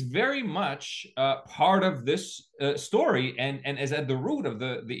is very much part of this story and is at the root of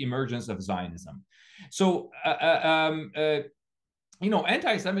the emergence of Zionism. So,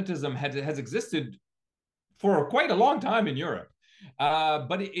 anti-Semitism has existed for quite a long time in Europe.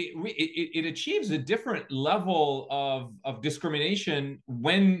 But it achieves a different level of discrimination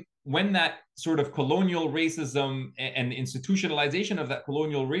when that sort of colonial racism and institutionalization of that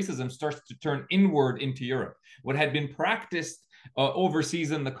colonial racism starts to turn inward into Europe. What had been practiced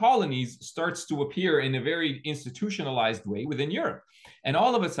overseas in the colonies starts to appear in a very institutionalized way within Europe. And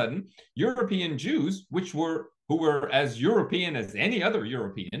all of a sudden, European Jews, who were as European as any other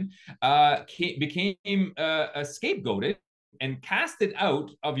European, became scapegoated and casted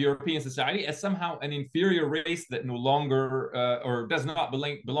out of European society as somehow an inferior race that no longer or does not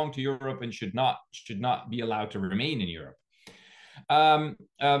belong to Europe and should not be allowed to remain in Europe.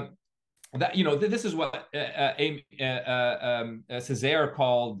 This is what Césaire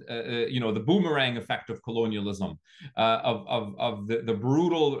called, the boomerang effect of colonialism, of the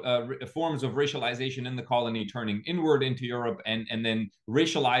brutal forms of racialization in the colony turning inward into Europe and then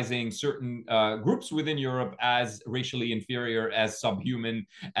racializing certain groups within Europe as racially inferior, as subhuman,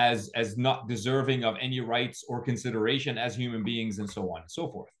 as not deserving of any rights or consideration as human beings, and so on and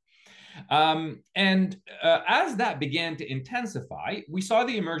so forth. As that began to intensify, we saw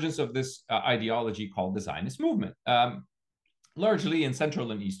the emergence of this ideology called the Zionist movement, largely in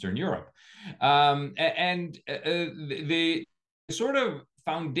Central and Eastern Europe. The sort of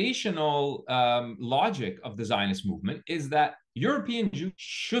foundational logic of the Zionist movement is that European Jews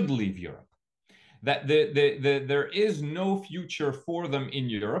should leave Europe, that there is no future for them in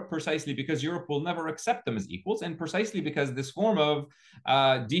Europe, precisely because Europe will never accept them as equals, and precisely because this form of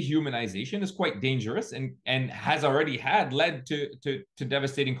dehumanization is quite dangerous and has already led to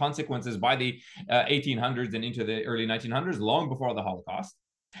devastating consequences by the 1800s and into the early 1900s, long before the Holocaust.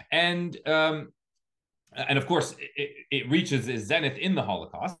 And of course, it reaches its zenith in the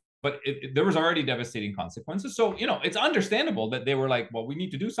Holocaust. but there was already devastating consequences. So, it's understandable that they were like, well, we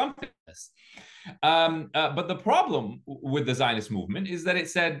need to do something with this. But the problem with the Zionist movement is that it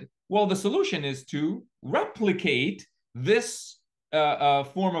said, well, the solution is to replicate this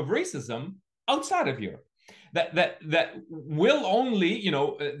form of racism outside of Europe. That will only,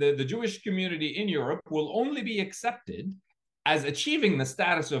 the Jewish community in Europe will only be accepted as achieving the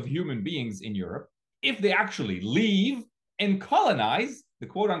status of human beings in Europe if they actually leave and colonize the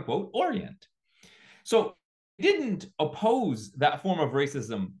quote unquote Orient. So didn't oppose that form of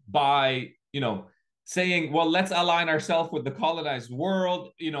racism by, saying, well, let's align ourselves with the colonized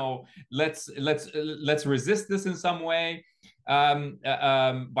world, let's resist this in some way,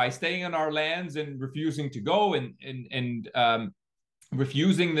 by staying on our lands and refusing to go and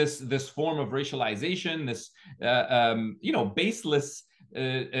refusing this form of racialization, this baseless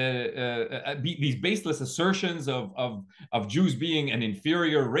these baseless assertions of Jews being an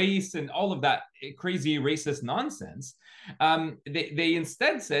inferior race and all of that crazy racist nonsense. They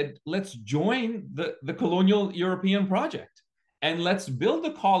instead said, let's join the colonial European project and let's build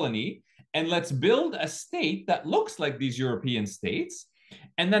a colony and let's build a state that looks like these European states.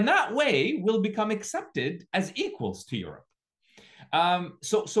 And then that way we'll become accepted as equals to Europe.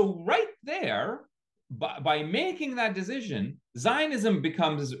 So right there, by making that decision, Zionism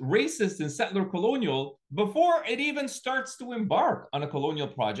becomes racist and settler colonial before it even starts to embark on a colonial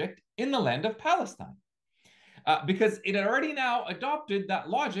project in the land of Palestine. Because it had already now adopted that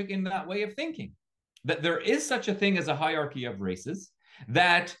logic and that way of thinking, that there is such a thing as a hierarchy of races,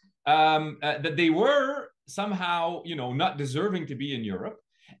 that they were somehow, not deserving to be in Europe,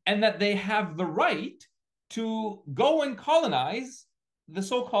 and that they have the right to go and colonize the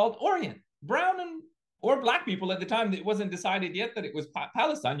so-called Orient. Brown or black people at the time, it wasn't decided yet that it was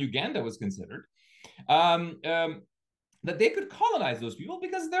Palestine, Uganda was considered, that they could colonize those people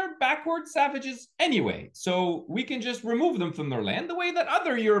because they're backward savages anyway. So we can just remove them from their land the way that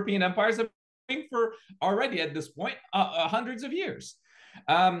other European empires have been for already at this point, hundreds of years.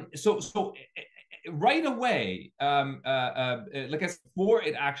 So right away, like I said, before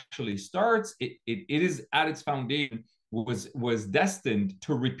it actually starts, it is at its foundation was destined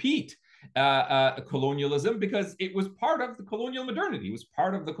to repeat colonialism because it was part of the colonial modernity. It was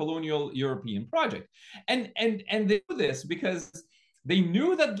part of the colonial European project. And they do this because they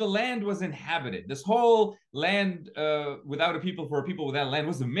knew that the land was inhabited. This whole land without a people for a people without a land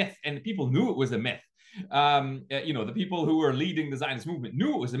was a myth, and the people knew it was a myth. The people who were leading the Zionist movement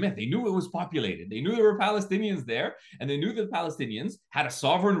knew it was a myth. They knew it was populated. They knew there were Palestinians there, and they knew that the Palestinians had a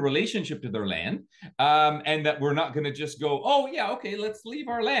sovereign relationship to their land, and that we're not going to just go, oh yeah, okay, let's leave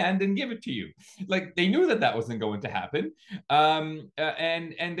our land and give it to you. Like, they knew that that wasn't going to happen, and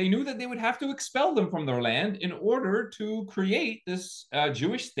they knew that they would have to expel them from their land in order to create this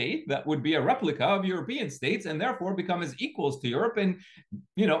Jewish state that would be a replica of European states and therefore become as equals to Europe and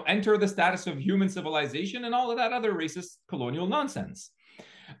enter the status of human civilization and all of that other racist colonial nonsense.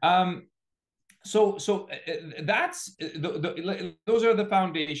 So that's those are the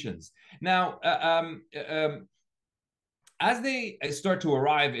foundations. Now, as they start to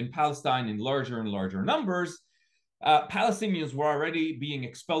arrive in Palestine in larger and larger numbers, Palestinians were already being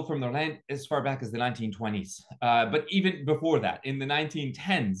expelled from their land as far back as the 1920s. But even before that, in the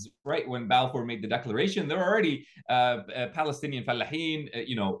 1910s, right, when Balfour made the declaration, there were already Palestinian fallahin,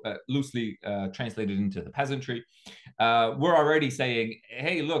 loosely translated into the peasantry, were already saying,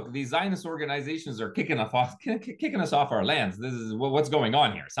 hey, look, these Zionist organizations are kicking us off our lands. This is what's going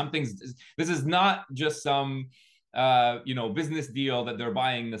on here. This is not just some business deal that they're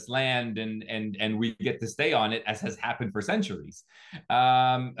buying this land and we get to stay on it, as has happened for centuries.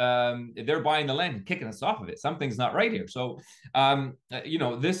 They're buying the land and kicking us off of it. Something's not right here. So,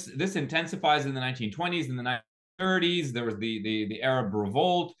 this intensifies in the 1920s and the 1930s. There was the Arab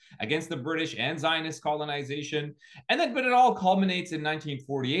revolt against the British and Zionist colonization, but it all culminates in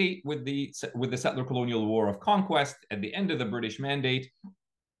 1948 with the settler colonial war of conquest at the end of the British Mandate.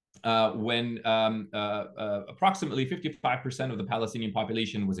 When approximately 55% of the Palestinian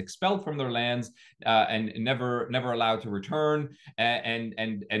population was expelled from their lands and never allowed to return,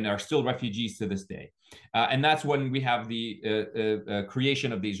 and are still refugees to this day. And that's when we have the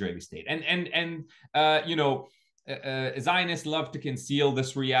creation of the Israeli state. Zionists love to conceal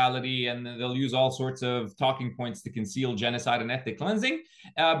this reality, and they'll use all sorts of talking points to conceal genocide and ethnic cleansing.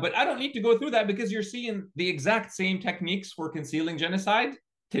 But I don't need to go through that because you're seeing the exact same techniques for concealing genocide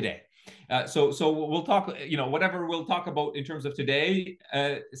today. So we'll talk, whatever we'll talk about in terms of today,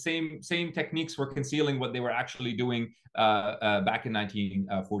 same techniques for concealing what they were actually doing back in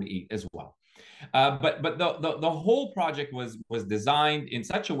 1948 as well. But the whole project was designed in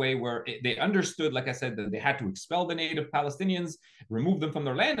such a way where they understood, like I said, that they had to expel the native Palestinians, remove them from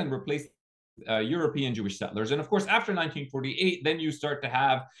their land, and replace European Jewish settlers. And of course, after 1948, then you start to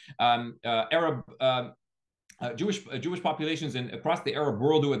have Arab Jewish populations across the Arab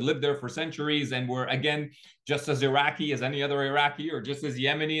world who had lived there for centuries and were, again, just as Iraqi as any other Iraqi, or just as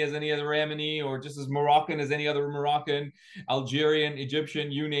Yemeni as any other Yemeni, or just as Moroccan as any other Moroccan, Algerian,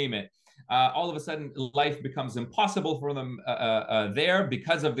 Egyptian, you name it. All of a sudden, life becomes impossible for them there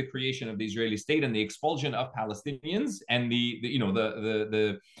because of the creation of the Israeli state and the expulsion of Palestinians and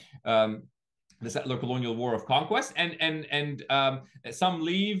the settler colonial war of conquest, and some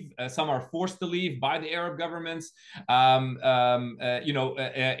leave, some are forced to leave by the Arab governments.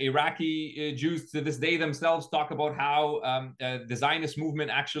 Iraqi Jews to this day themselves talk about how the Zionist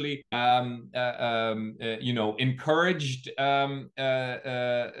movement actually encouraged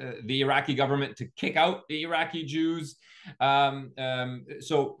the Iraqi government to kick out the Iraqi Jews.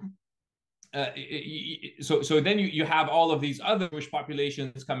 So then you have all of these other Jewish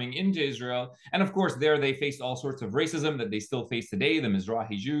populations coming into Israel, and of course there they faced all sorts of racism that they still face today, the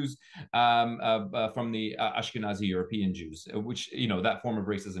Mizrahi Jews from the Ashkenazi European Jews, which that form of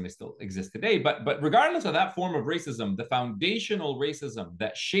racism still exists today. But regardless of that form of racism, the foundational racism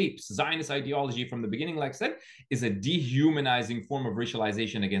that shapes Zionist ideology from the beginning, like I said, is a dehumanizing form of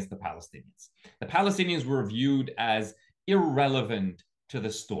racialization against the Palestinians. The Palestinians were viewed as irrelevant to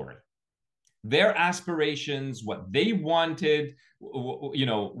the story. Their aspirations, what they wanted,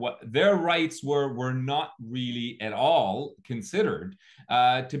 what their rights were not really at all considered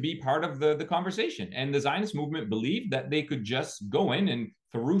to be part of the conversation. And the Zionist movement believed that they could just go in and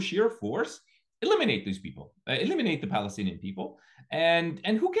through sheer force eliminate these people, eliminate the Palestinian people, and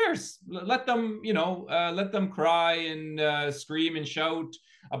who cares? Let them, let them cry and scream and shout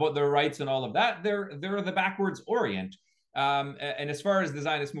about their rights and all of that. They're the backwards Orient. And as far as the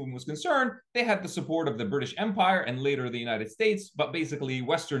Zionist movement was concerned, they had the support of the British Empire and later the United States, but basically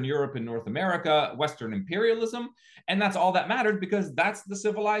Western Europe and North America, Western imperialism. And that's all that mattered because that's the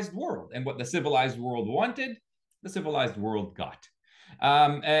civilized world. And what the civilized world wanted, the civilized world got.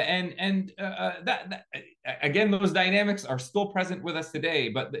 Again, those dynamics are still present with us today,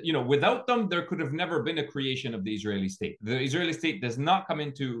 but without them, there could have never been a creation of the Israeli state. The Israeli state does not come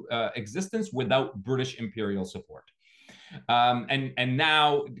into existence without British imperial support. And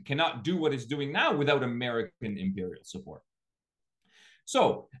now cannot do what it's doing now without American imperial support.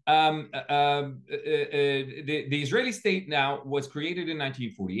 So the Israeli state now was created in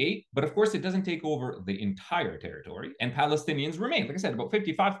 1948, but of course it doesn't take over the entire territory, and Palestinians remain. Like I said, about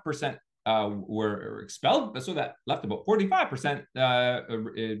 55% were expelled, but so that left about 45%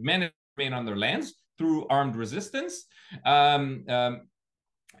 managed to remain on their lands through armed resistance.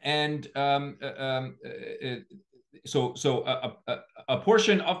 So a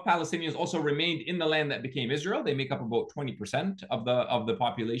portion of Palestinians also remained in the land that became Israel. They make up about 20% of the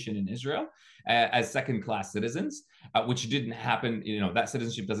population in Israel as second-class citizens, which didn't happen. That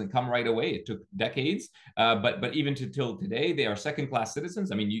citizenship doesn't come right away. It took decades. But even till today, they are second-class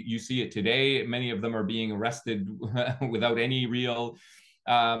citizens. I mean, you see it today. Many of them are being arrested without any real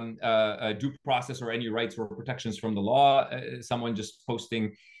due process or any rights or protections from the law. Someone just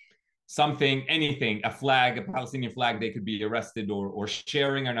posting something, anything, a flag, a Palestinian flag, they could be arrested, or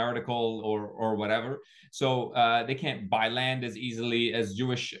sharing an article or whatever. So they can't buy land as easily as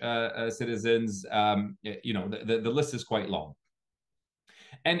Jewish citizens. The list is quite long.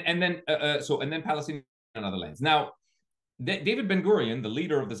 And then Palestinians on other lands. Now, David Ben-Gurion, the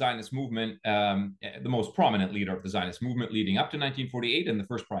leader of the Zionist movement, the most prominent leader of the Zionist movement leading up to 1948 and the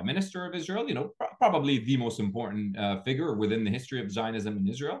first prime minister of Israel, probably the most important figure within the history of Zionism in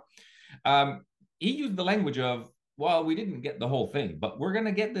Israel. He used the language of, well, we didn't get the whole thing, but we're going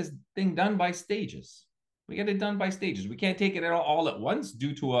to get this thing done by stages. We get it done by stages. We can't take it all at once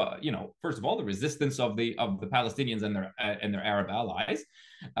due to first of all, the resistance of the Palestinians and their Arab allies,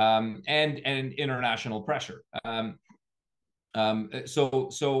 and international pressure. So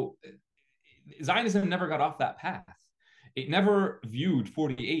Zionism never got off that path. It never viewed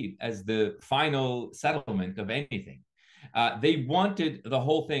 48 as the final settlement of anything. They wanted the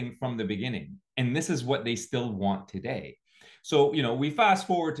whole thing from the beginning, and this is what they still want today. So, we fast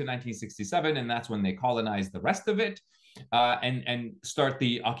forward to 1967, and that's when they colonized the rest of it, and start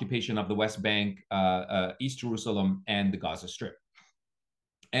the occupation of the West Bank, East Jerusalem, and the Gaza Strip.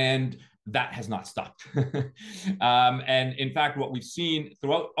 And that has not stopped. And in fact, what we've seen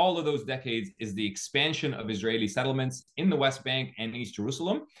throughout all of those decades is the expansion of Israeli settlements in the West Bank and East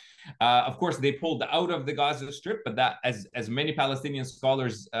Jerusalem. Of course, they pulled out of the Gaza Strip, but that, as many Palestinian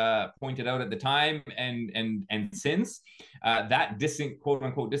scholars pointed out at the time and since, that quote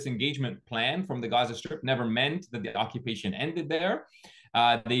unquote disengagement plan from the Gaza Strip never meant that the occupation ended there.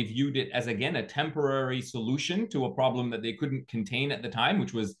 They viewed it as, again, a temporary solution to a problem that they couldn't contain at the time,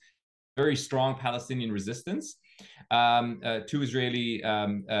 which was very strong Palestinian resistance to Israeli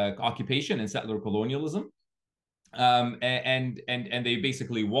occupation and settler colonialism. And they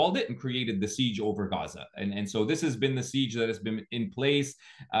basically walled it and created the siege over Gaza. And so this has been the siege that has been in place.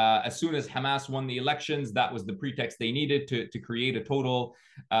 As soon as Hamas won the elections, that was the pretext they needed to create a total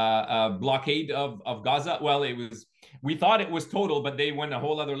blockade of Gaza. Well, we thought it was total, but they went a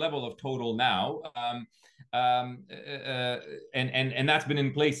whole other level of total now. And that's been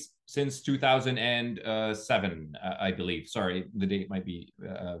in place since 2007, I believe. Sorry, the date might be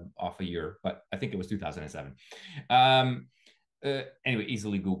off a year, but I think it was 2007. Anyway,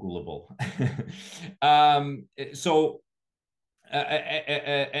 easily Googleable. So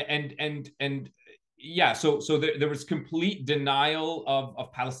there was complete denial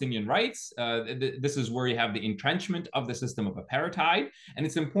of Palestinian rights. This is where you have the entrenchment of the system of apartheid. And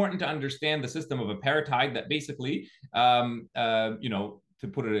it's important to understand the system of apartheid that basically, to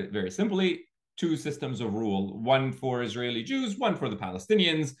put it very simply, two systems of rule, one for Israeli Jews, one for the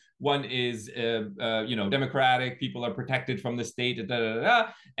Palestinians. One is, democratic, people are protected from the state,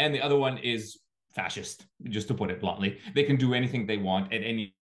 and the other one is fascist, just to put it bluntly. They can do anything they want at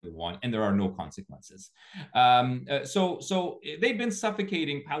any want, and there are no consequences. So they've been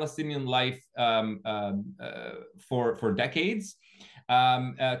suffocating Palestinian life for decades,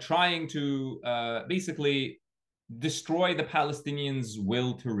 trying to basically destroy the Palestinians'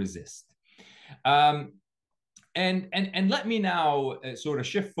 will to resist. And let me now sort of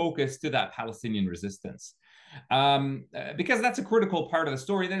shift focus to that Palestinian resistance. Because that's a critical part of the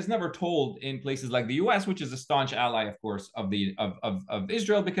story that is never told in places like the US, which is a staunch ally, of course, of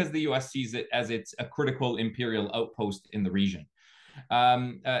Israel, because the US sees it as it's a critical imperial outpost in the region,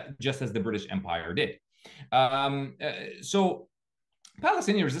 just as the British Empire did. So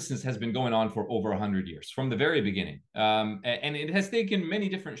Palestinian resistance has been going on for over 100 years, from the very beginning. And it has taken many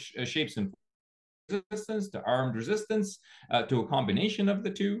different shapes and resistance, to armed resistance, to a combination of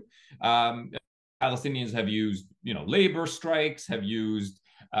the two. Palestinians have used, labor strikes, have used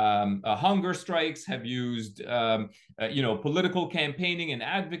hunger strikes, have used, political campaigning and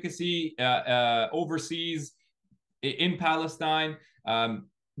advocacy overseas in Palestine.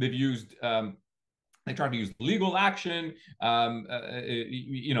 They've used, they tried to use legal action.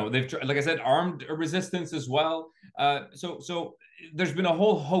 They've, like I said, armed resistance as well. So there's been a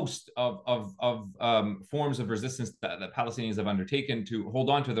whole host of forms of resistance that Palestinians have undertaken to hold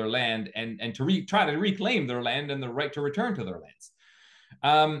on to their land and to try to reclaim their land and the right to return to their lands.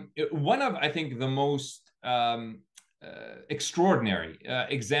 One of, I think, the most extraordinary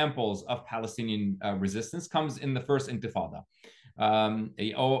examples of Palestinian resistance comes in the first Intifada.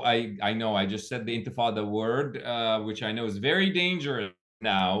 I know I just said the Intifada word, which I know is very dangerous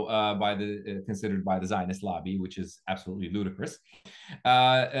now considered by the Zionist lobby, which is absolutely ludicrous.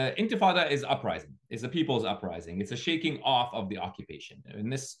 Intifada is uprising. It's a people's uprising. It's a shaking off of the occupation.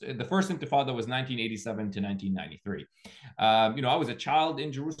 And the first Intifada was 1987 to 1993. I was a child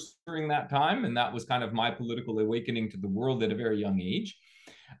in Jerusalem during that time, and that was kind of my political awakening to the world at a very young age.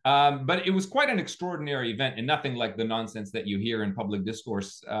 But it was quite an extraordinary event, and nothing like the nonsense that you hear in public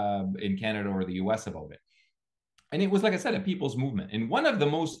discourse in Canada or the US about it. And it was, like I said, a people's movement. And one of the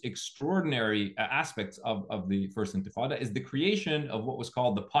most extraordinary aspects of the First Intifada is the creation of what was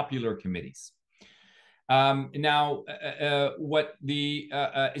called the popular committees. What the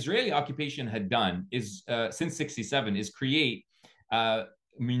Israeli occupation had done is, since '67, is create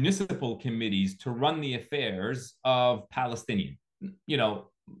municipal committees to run the affairs of Palestinian,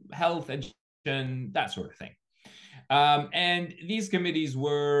 health, education, that sort of thing. And these committees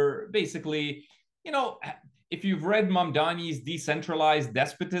were basically, if you've read Mamdani's Decentralized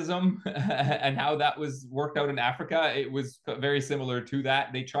Despotism and how that was worked out in Africa, it was very similar to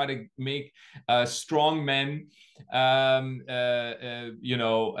that. They try to make strong men, the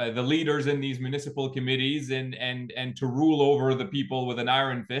leaders in these municipal committees and to rule over the people with an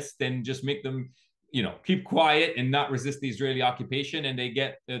iron fist and just make them, keep quiet and not resist the Israeli occupation, and they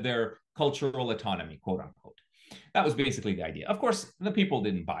get their cultural autonomy, quote unquote. That was basically the idea. Of course, the people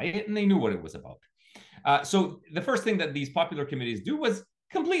didn't buy it, and they knew what it was about. So the first thing that these popular committees do was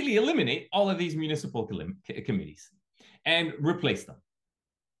completely eliminate all of these municipal committees and replace them.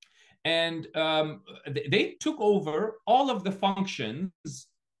 And they took over all of the functions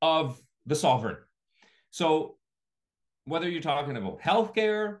of the sovereign. So whether you're talking about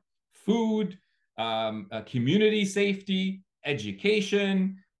healthcare, food, community safety,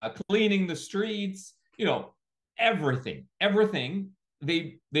 education, cleaning the streets, everything.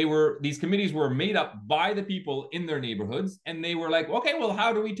 These committees were made up by the people in their neighborhoods, and they were like, okay, well,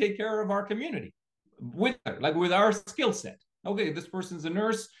 how do we take care of our community with our skill set? Okay, this person's a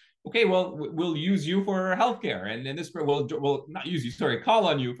nurse. Okay, well, we'll use you for healthcare, and then this will not use you. Sorry, call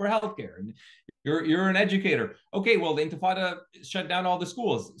on you for healthcare, and you're an educator. Okay, well, the Intifada shut down all the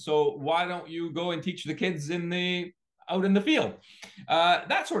schools, so why don't you go and teach the kids out in the field,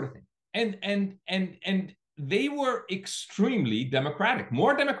 that sort of thing. And they were extremely democratic,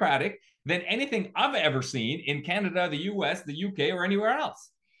 more democratic than anything I've ever seen in Canada, the US, the UK, or anywhere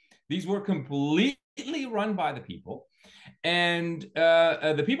else. These were completely run by the people, and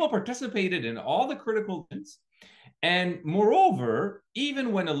the people participated in all the critical things. And moreover,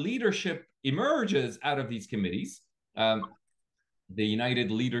 even when a leadership emerges out of these committees, the United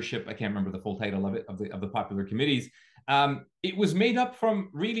Leadership, I can't remember the full title of it, of the popular committees, it was made up from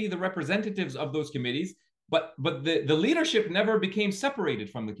really the representatives of those committees, but the leadership never became separated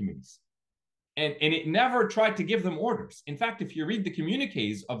from the committees. And it never tried to give them orders. In fact, if you read the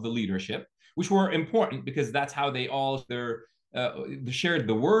communiques of the leadership, which were important because that's how they all shared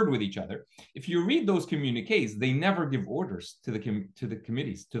the word with each other. If you read those communiques, they never give orders to the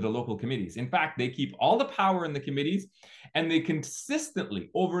committees, to the local committees. In fact, they keep all the power in the committees, and they consistently,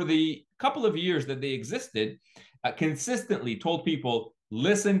 over the couple of years that they existed, consistently told people,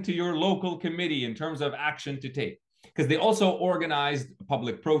 listen to your local committee in terms of action to take. Because they also organized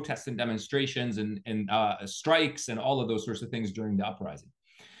public protests and demonstrations and strikes and all of those sorts of things during the uprising.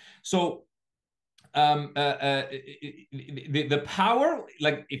 So the power,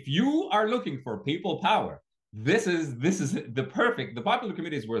 like if you are looking for people power, this is the popular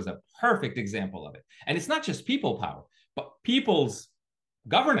committees was a perfect example of it. And it's not just people power, but people's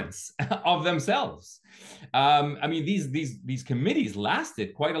governance of themselves. I mean, these committees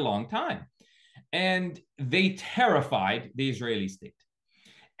lasted quite a long time, and they terrified the Israeli state.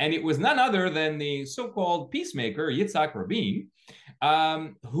 And it was none other than the so-called peacemaker, Yitzhak Rabin,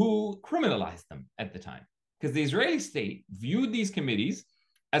 who criminalized them at the time. Because the Israeli state viewed these committees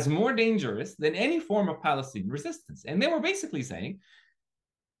as more dangerous than any form of Palestinian resistance. And they were basically saying,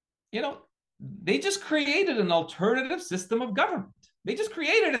 they just created an alternative system of government. They just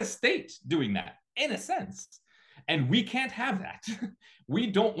created a state doing that, in a sense. And we can't have that. We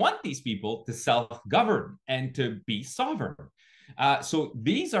don't want these people to self-govern and to be sovereign. So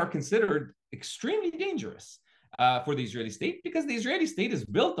these are considered extremely dangerous for the Israeli state, because the Israeli state is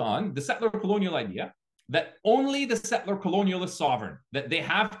built on the settler colonial idea that only the settler colonial is sovereign, that they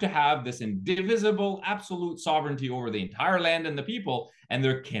have to have this indivisible, absolute sovereignty over the entire land and the people, and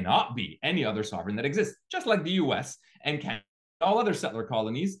there cannot be any other sovereign that exists, just like the US and Canada, all other settler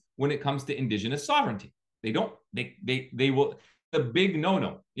colonies, when it comes to indigenous sovereignty. They will, the big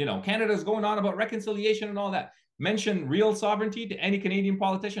no-no. Canada's going on about reconciliation and all that. Mention real sovereignty to any Canadian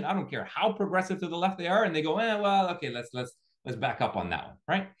politician, I don't care how progressive to the left they are, and they go, okay, let's back up on that one,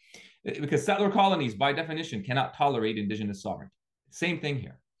 right? Because settler colonies, by definition, cannot tolerate indigenous sovereignty. Same thing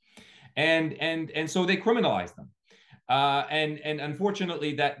here, and so they criminalized them, and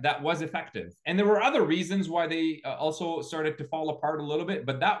unfortunately that was effective. And there were other reasons why they also started to fall apart a little bit,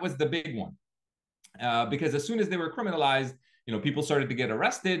 but that was the big one, because as soon as they were criminalized, people started to get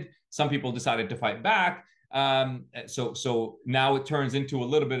arrested. Some people decided to fight back. So now it turns into a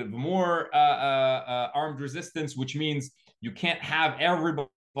little bit of more armed resistance, which means you can't have everybody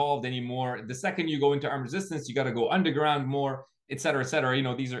involved anymore. The second you go into armed resistance, you got to go underground more, et cetera, et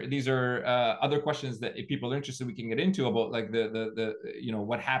cetera. These are other questions that if people are interested, we can get into about like the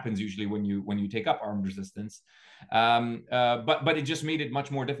what happens usually when you take up armed resistance. But it just made it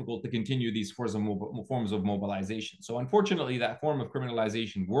much more difficult to continue these forms of mobilization. So unfortunately, that form of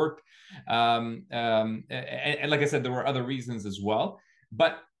criminalization worked. And like I said, there were other reasons as well.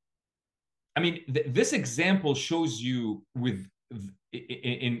 But I mean, this example shows you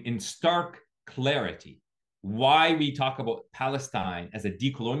in stark clarity why we talk about Palestine as a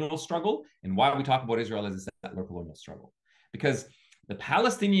decolonial struggle and why we talk about Israel as a settler colonial struggle. Because the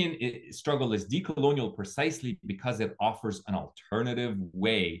Palestinian struggle is decolonial precisely because it offers an alternative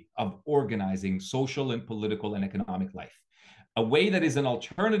way of organizing social and political and economic life, a way that is an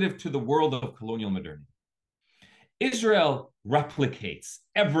alternative to the world of colonial modernity. Israel replicates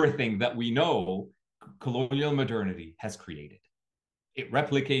everything that we know colonial modernity has created. It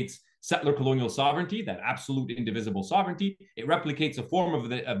replicates settler colonial sovereignty, that absolute indivisible sovereignty. It replicates a form of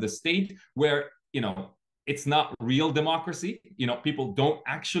the state where, it's not real democracy. People don't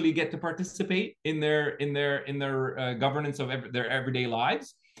actually get to participate in their governance of their everyday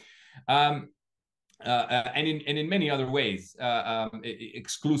lives. And in many other ways,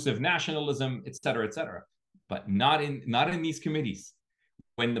 exclusive nationalism, et cetera, but not in these committees.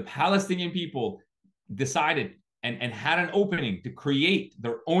 When the Palestinian people decided and had an opening to create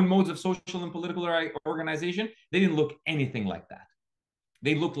their own modes of social and political organization, they didn't look anything like that.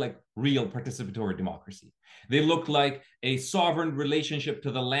 They look like real participatory democracy. They look like a sovereign relationship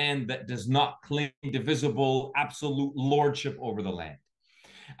to the land that does not claim divisible absolute lordship over the land.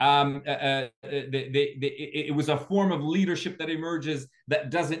 It was a form of leadership that emerges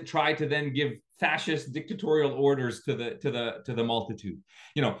that doesn't try to then give fascist dictatorial orders to the multitude.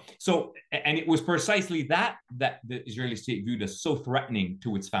 So, and it was precisely that the Israeli state viewed as so threatening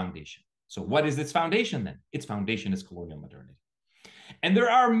to its foundation. So what is its foundation then? Its foundation is colonial modernity. And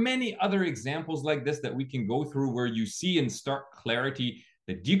there are many other examples like this that we can go through where you see in stark clarity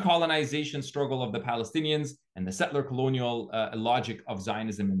the decolonization struggle of the Palestinians and the settler colonial logic of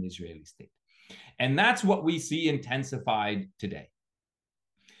Zionism in the Israeli state. And that's what we see intensified today.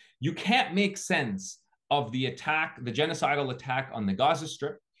 You can't make sense of the attack, the genocidal attack on the Gaza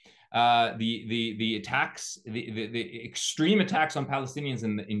Strip, the attacks, the extreme attacks on Palestinians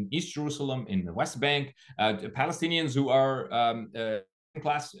in East Jerusalem, in the West Bank, Palestinians who are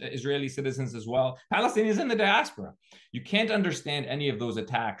class Israeli citizens as well, Palestinians in the diaspora. You can't understand any of those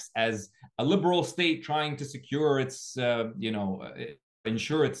attacks as a liberal state trying to secure its,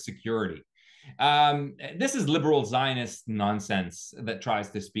 ensure its security. This is liberal Zionist nonsense that tries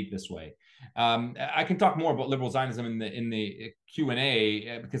to speak this way. I can talk more about liberal Zionism in the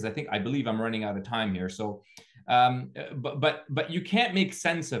Q&A because I believe I'm running out of time here. So, but you can't make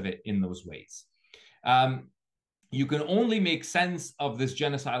sense of it in those ways. You can only make sense of this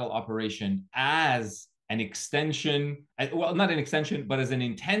genocidal operation as an extension, well, not an extension, but as an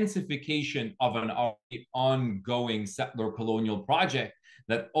intensification of an ongoing settler colonial project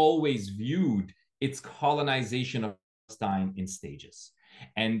that always viewed its colonization of Palestine in stages.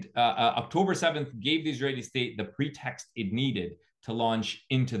 And October 7th gave the Israeli state the pretext it needed to launch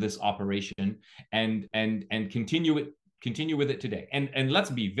into this operation and continue with it today. And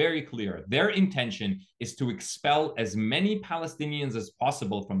let's be very clear, their intention is to expel as many Palestinians as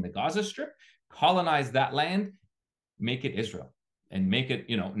possible from the Gaza Strip, colonize that land, make it Israel, and make it,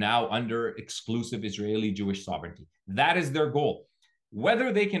 now under exclusive Israeli Jewish sovereignty. That is their goal.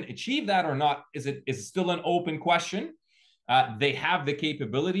 Whether they can achieve that or not is still an open question. They have the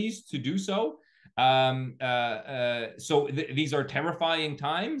capabilities to do so. These are terrifying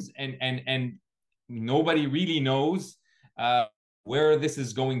times, and nobody really knows where this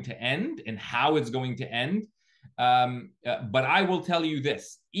is going to end and how it's going to end. But I will tell you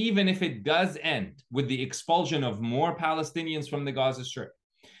this, even if it does end with the expulsion of more Palestinians from the Gaza Strip,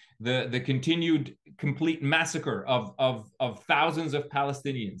 the continued complete massacre of thousands of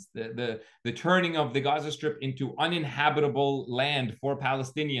Palestinians, the turning of the Gaza Strip into uninhabitable land for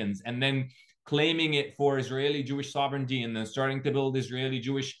Palestinians, and then claiming it for Israeli Jewish sovereignty, and then starting to build Israeli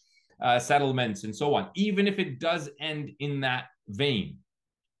Jewish settlements and so on, even if it does end in that vein.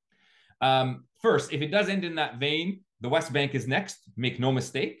 First, if it does end in that vein, the West Bank is next, make no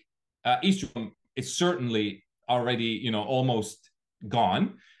mistake. East Jerusalem is certainly already, almost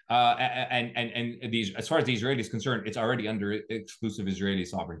gone. And these, as far as the Israelis is concerned, it's already under exclusive Israeli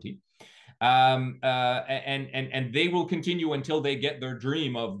sovereignty. And they will continue until they get their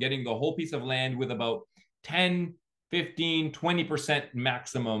dream of getting the whole piece of land with about 10, 15, 20%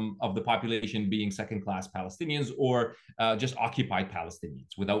 maximum of the population being second-class Palestinians or just occupied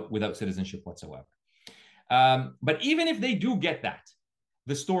Palestinians without citizenship whatsoever. But even if they do get that,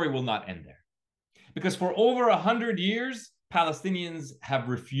 the story will not end there. Because for over 100 years, Palestinians have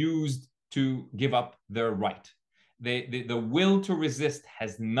refused to give up their right. The will to resist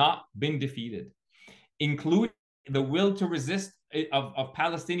has not been defeated, including the will to resist of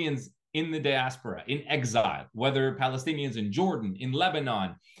Palestinians in the diaspora, in exile, whether Palestinians in Jordan, in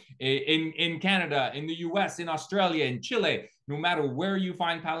Lebanon, in Canada, in the US, in Australia, in Chile, no matter where you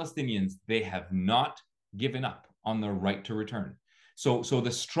find Palestinians, they have not given up on their right to return. So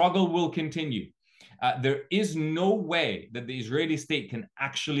the struggle will continue. There is no way that the Israeli state can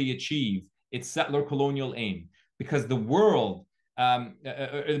actually achieve its settler colonial aim because the world,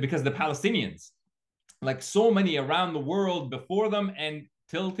 because the Palestinians, like so many around the world before them and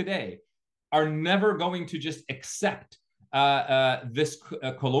till today, are never going to just accept this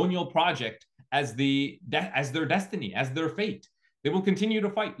colonial project as their destiny, as their fate. They will continue to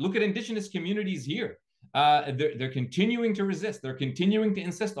fight. Look at indigenous communities here. They're continuing to resist. They're continuing to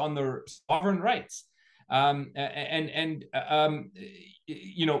insist on their sovereign rights.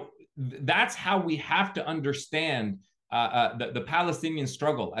 You know, that's how we have to understand the Palestinian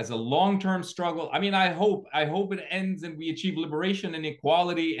struggle as a long-term struggle. I mean, I hope it ends and we achieve liberation and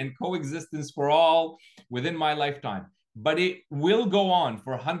equality and coexistence for all within my lifetime. But it will go on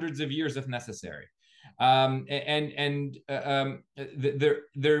for hundreds of years if necessary. They're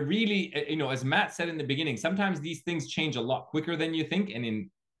really, you know, as Matt said in the beginning, sometimes these things change a lot quicker than you think, and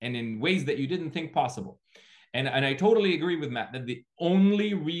in ways that you didn't think possible. And I totally agree with Matt that the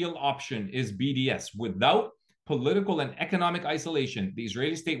only real option is BDS. Without political and economic isolation, the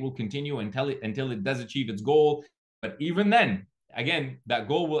Israeli state will continue until it does achieve its goal. But even then, again, that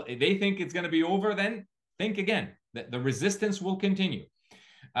goal will, they think it's going to be over, then think again, that the resistance will continue.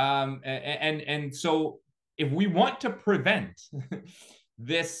 So if we want to prevent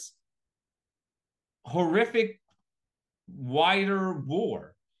this horrific wider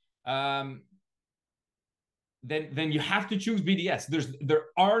war, then you have to choose BDS. There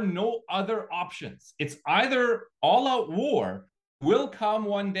are no other options. It's either all-out war will come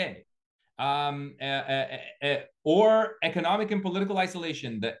one day, or economic and political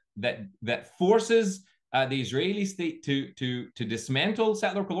isolation that forces the Israeli state to dismantle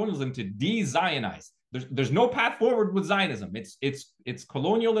settler colonialism, to de-Zionize. There's no path forward with Zionism. It's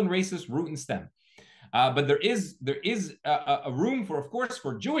colonial and racist root and stem. But there is a room for, of course,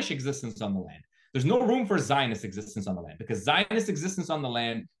 for Jewish existence on the land. There's no room for Zionist existence on the land, because Zionist existence on the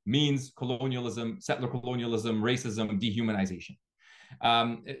land means colonialism, settler colonialism, racism, dehumanization.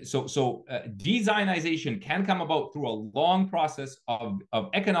 De-Zionization can come about through a long process of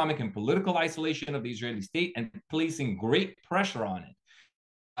economic and political isolation of the Israeli state and placing great pressure on it.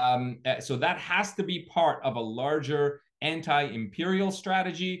 So that has to be part of a larger anti-imperial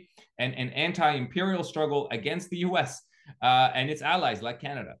strategy and an anti-imperial struggle against the US and its allies like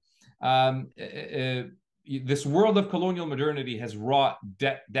Canada. This world of colonial modernity has wrought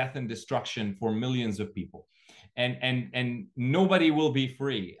death and destruction for millions of people. And nobody will be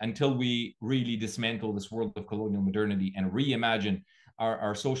free until we really dismantle this world of colonial modernity and reimagine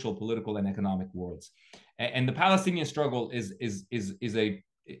our social, political, and economic worlds. And the Palestinian struggle is a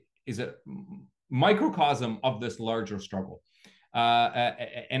microcosm of this larger struggle.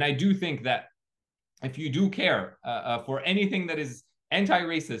 And I do think that if you do care for anything that is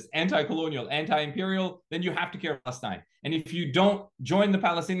anti-racist, anti-colonial, anti-imperial, then you have to care about Palestine. And if you don't join the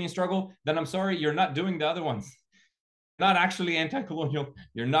Palestinian struggle, then I'm sorry, you're not doing the other ones. You're not actually anti-colonial,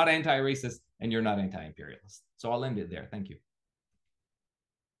 you're not anti-racist, and you're not anti-imperialist. So I'll end it there. Thank you.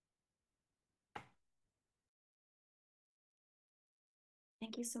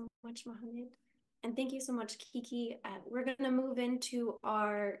 Thank you so much, Muhannad. And thank you so much, Kiki. We're going to move into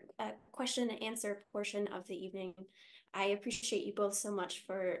our question and answer portion of the evening. I appreciate you both so much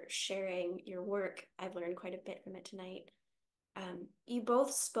for sharing your work. I've learned quite a bit from it tonight. You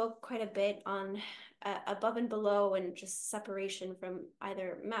both spoke quite a bit on above and below and just separation from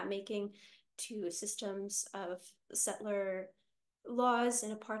either map making to systems of settler laws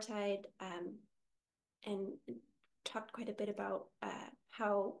and apartheid, and talked quite a bit about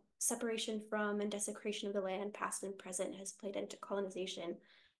how separation from and desecration of the land, past and present, has played into colonization.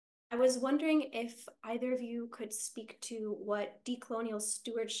 I was wondering if either of you could speak to what decolonial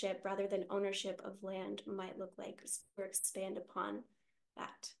stewardship rather than ownership of land might look like, or expand upon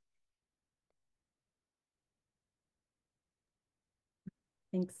that.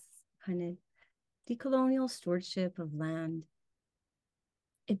 Thanks, Muhannad. Decolonial stewardship of land.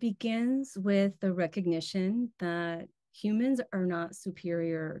 It begins with the recognition that humans are not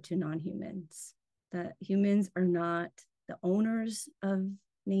superior to non-humans, that humans are not the owners of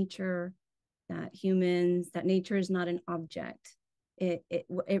nature, that nature is not an object. It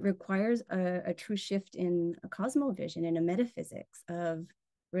requires a true shift in a cosmovision and a metaphysics of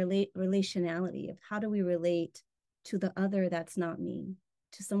relationality, of how do we relate to the other that's not me,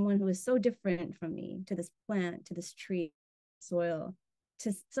 to someone who is so different from me, to this plant, to this tree, soil,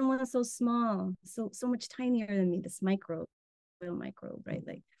 to someone so small, so much tinier than me, this microbe, right?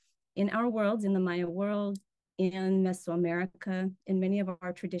 Like in our worlds, in the Maya world, in Mesoamerica, in many of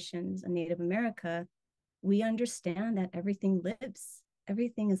our traditions in Native America, we understand that everything lives,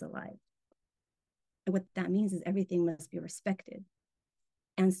 everything is alive. And what that means is everything must be respected.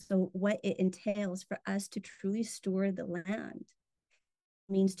 And so what it entails for us to truly steward the land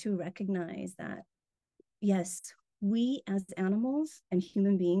means to recognize that, yes, we as animals and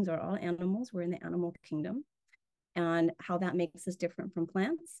human beings are all animals. We're in the animal kingdom. And how that makes us different from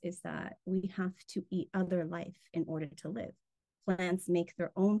plants is that we have to eat other life in order to live. Plants make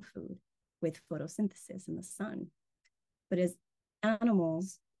their own food with photosynthesis in the sun. But as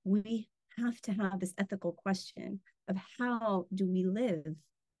animals, we have to have this ethical question of how do we live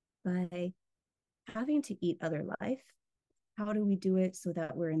by having to eat other life? How do we do it so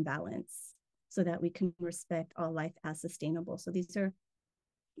that we're in balance, so that we can respect all life as sustainable? So these are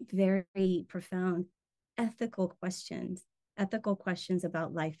very profound ethical questions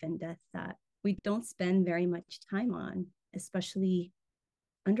about life and death that we don't spend very much time on, especially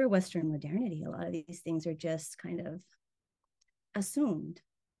under Western modernity. A lot of these things are just kind of assumed.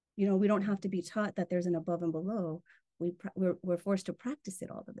 You know, we don't have to be taught that there's an above and below. We're forced to practice it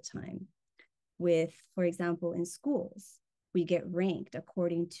all of the time. With, for example, in schools, we get ranked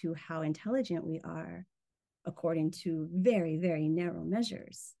according to how intelligent we are, according to very, very narrow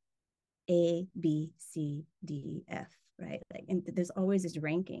measures, A, B, C, D, F, right? Like, and there's always this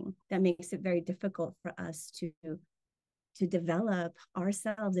ranking that makes it very difficult for us to develop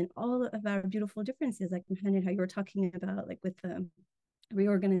ourselves and all of our beautiful differences, like Muhannad, how you were talking about, like with the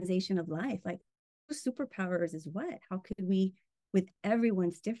reorganization of life, like superpowers is what? How could we, with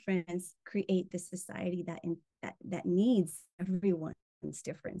everyone's difference, create this society that needs everyone's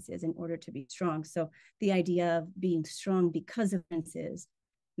differences in order to be strong? So the idea of being strong because of differences,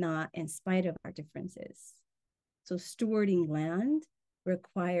 not in spite of our differences. So stewarding land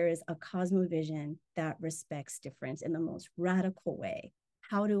requires a cosmovision that respects difference in the most radical way.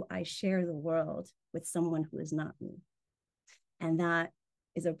 How do I share the world with someone who is not me? And that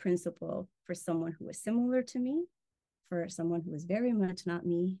is a principle for someone who is similar to me, for someone who is very much not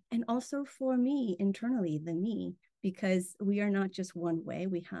me, and also for me internally, the me, because we are not just one way.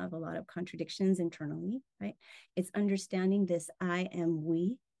 We have a lot of contradictions internally, right? It's understanding this I am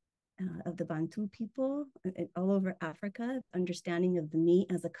we of the Bantu people all over Africa, understanding of the me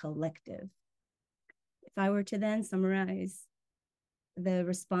as a collective. If I were to then summarize the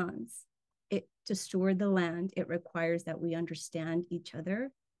response, to steward the land, it requires that we understand each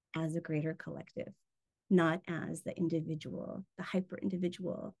other as a greater collective, not as the individual, the hyper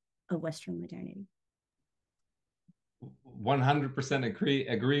individual of Western modernity. 100%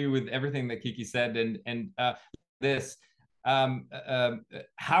 agree with everything that Kiki said, and this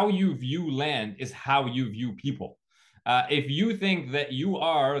how you view land is how you view people. If you think that you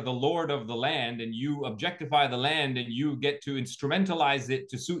are the lord of the land and you objectify the land and you get to instrumentalize it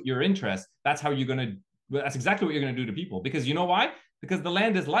to suit your interests, that's exactly what you're going to do to people. Because you know why? Because the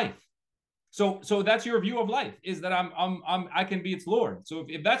land is life. So that's your view of life, is that I can be its lord. So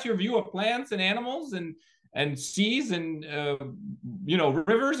if that's your view of plants and animals and seas and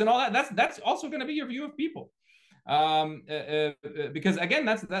rivers and all that, that's also going to be your view of people. Because again,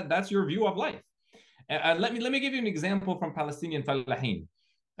 that's your view of life. Let me give you an example from Palestinian Fallahin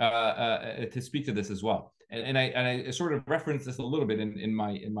to speak to this as well. And I sort of referenced this a little bit in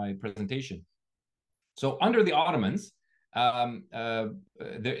my presentation. So under the Ottomans, the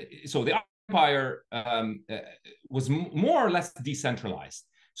empire was more or less decentralized.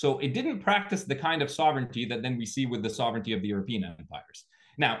 So it didn't practice the kind of sovereignty that then we see with the sovereignty of the European empires.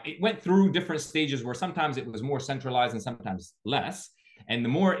 Now, it went through different stages where sometimes it was more centralized and sometimes less. And the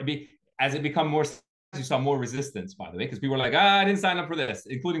more as it became more, you saw more resistance, by the way, because people were like, I didn't sign up for this,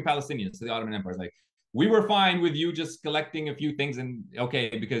 including Palestinians. So the Ottoman Empire is like, we were fine with you just collecting a few things, and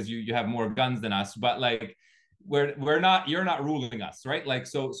okay, because you have more guns than us, but like you're not ruling us, right? Like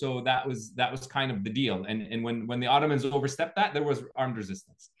so that was kind of the deal. And when the Ottomans overstepped that, there was armed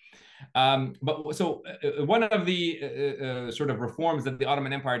resistance. But so one of the sort of reforms that the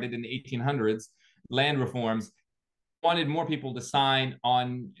Ottoman Empire did in the 1800s, land reforms, wanted more people to sign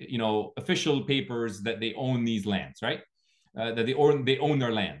on, official papers that they own these lands, right? That they own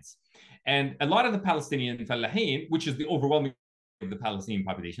their lands. And a lot of the Palestinian Fallahin, which is the overwhelming of the Palestinian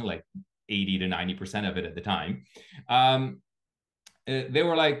population, like 80 to 90% of it at the time, they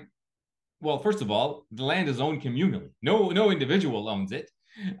were like, well, first of all, the land is owned communally. No individual owns it.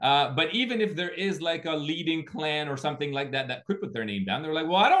 But even if there is like a leading clan or something like that could put their name down, they're like,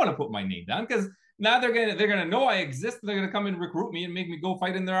 well, I don't want to put my name down because now they're gonna know I exist. They're gonna come and recruit me and make me go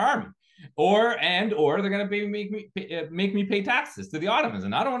fight in their army, or they're gonna make me pay taxes to the Ottomans,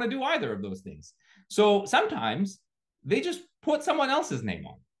 and I don't want to do either of those things. So sometimes they just put someone else's name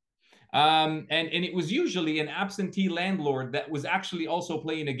on. And it was usually an absentee landlord that was actually also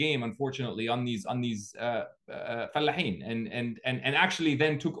playing a game, unfortunately, on these fallahin, and actually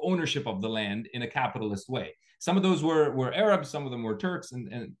then took ownership of the land in a capitalist way. Some of those were Arabs, some of them were Turks,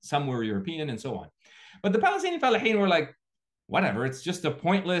 and some were European, and so on. But the Palestinian fallahin were like, whatever, it's just a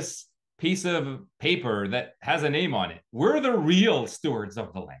pointless piece of paper that has a name on it. We're the real stewards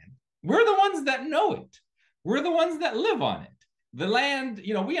of the land. We're the ones that know it. We're the ones that live on it. the land,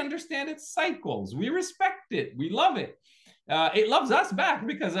 we understand its cycles. We respect it. We love it. It loves us back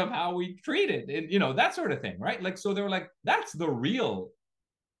because of how we treat it, and that sort of thing, right? Like, so they were like, that's the real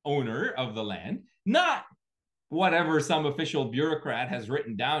owner of the land, not whatever some official bureaucrat has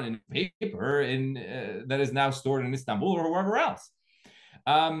written down in paper that is now stored in Istanbul or wherever else.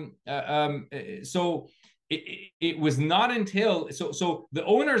 So it was not until so the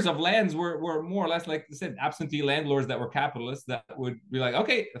owners of lands were more or less, like I said, absentee landlords that were capitalists that would be like,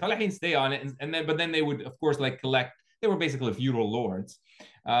 okay, the Falahin stay on it, but then they would, of course, like collect. They were basically feudal lords,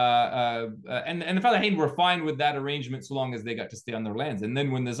 and the Falahin were fine with that arrangement so long as they got to stay on their lands. And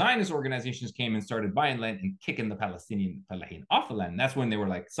then when the Zionist organizations came and started buying land and kicking the Palestinian Falahin off the land, that's when they were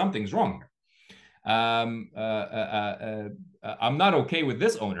like, something's wrong here. I'm not okay with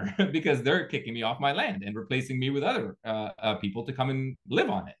this owner because they're kicking me off my land and replacing me with other people to come and live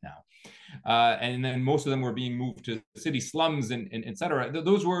on it now. And then most of them were being moved to city slums and et cetera.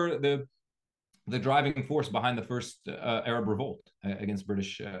 Those were the driving force behind the first Arab revolt against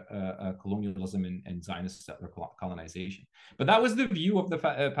British colonialism and Zionist settler colonization. But that was the view of the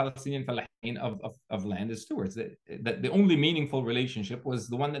Palestinian Falahin of land as stewards, that the only meaningful relationship was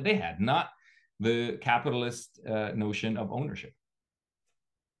the one that they had, not the capitalist notion of ownership.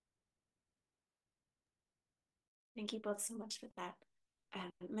 Thank you both so much for that.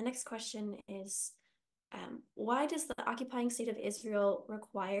 My next question is, why does the occupying state of Israel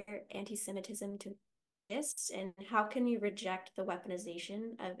require anti-Semitism to exist? And how can you reject the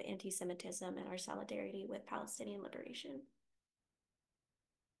weaponization of anti-Semitism and our solidarity with Palestinian liberation?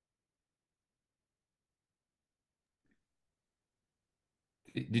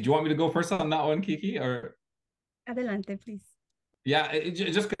 Did you want me to go first on that one, Kiki? Or Adelante, please. Yeah,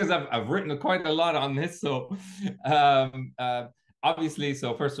 just because I've written quite a lot on this. So obviously,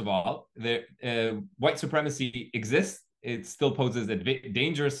 so first of all, white supremacy exists. It still poses a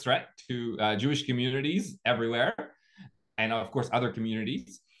dangerous threat to Jewish communities everywhere, and of course other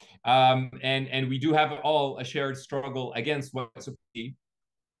communities. And we do have all a shared struggle against white supremacy,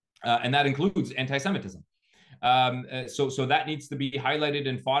 and that includes anti-Semitism. So that needs to be highlighted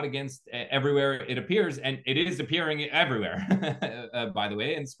and fought against everywhere it appears, and it is appearing everywhere, by the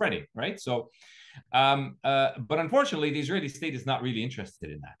way, and spreading, right? So, but unfortunately, the Israeli state is not really interested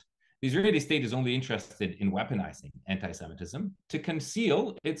in that. The Israeli state is only interested in weaponizing anti-Semitism to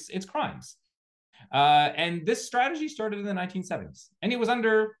conceal its crimes. And this strategy started in the 1970s, and it was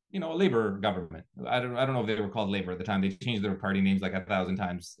under a labor government. I don't know if they were called labor at the time. They changed their party names like 1,000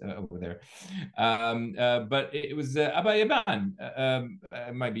 times over there. But it was Abay Yaban.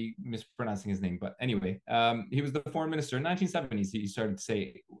 I might be mispronouncing his name, but anyway, he was the foreign minister in the 1970s. He started to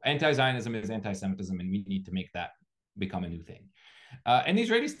say anti-Zionism is anti-Semitism, and we need to make that become a new thing. And the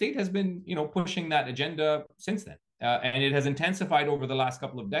Israeli state has been, pushing that agenda since then. And it has intensified over the last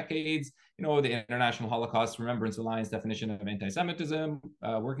couple of decades. The International Holocaust Remembrance Alliance definition of anti-Semitism,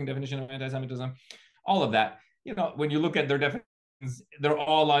 working definition of anti-Semitism, all of that. When you look at their definitions, they're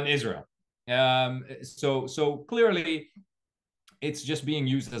all on Israel. So clearly, it's just being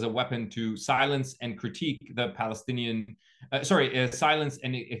used as a weapon to silence and critique the Palestinian, silence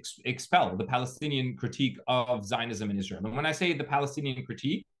and expel the Palestinian critique of Zionism in Israel. And when I say the Palestinian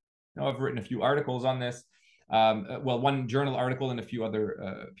critique, I've written a few articles on this. One journal article and a few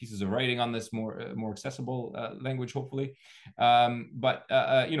other pieces of writing on this, more accessible language, hopefully. But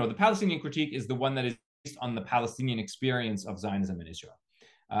the Palestinian critique is the one that is based on the Palestinian experience of Zionism in Israel.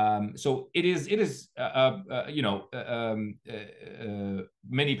 So it is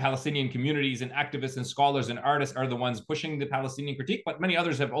many Palestinian communities and activists and scholars and artists are the ones pushing the Palestinian critique, but many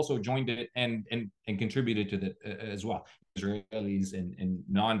others have also joined it and contributed to that as well. Israelis and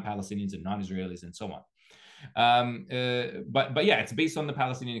non-Palestinians and non-Israelis and so on. But yeah, it's based on the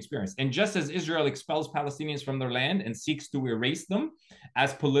Palestinian experience. And just as Israel expels Palestinians from their land and seeks to erase them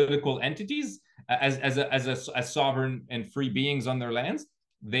as political entities, as sovereign and free beings on their lands,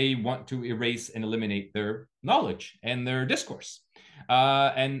 they want to erase and eliminate their knowledge and their discourse.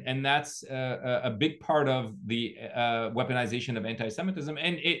 And that's a big part of the weaponization of anti-Semitism.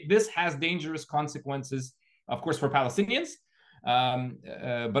 And this has dangerous consequences, of course, for Palestinians,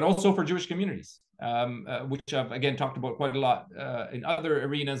 but also for Jewish communities. Which I've, again, talked about quite a lot in other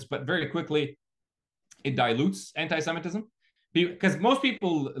arenas, but very quickly, it dilutes anti-Semitism. Because most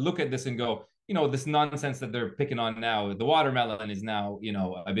people look at this and go, this nonsense that they're picking on now, the watermelon is now,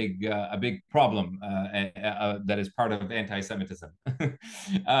 a big problem that is part of anti-Semitism.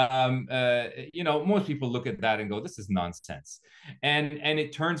 Most people look at that and go, this is nonsense. And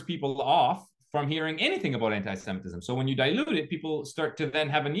it turns people off from hearing anything about anti-Semitism. So when you dilute it, people start to then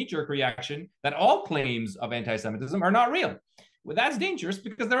have a knee-jerk reaction that all claims of anti-Semitism are not real. Well, that's dangerous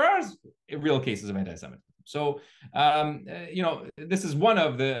because there are real cases of anti-Semitism. So, this is one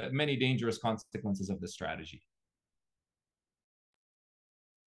of the many dangerous consequences of this strategy.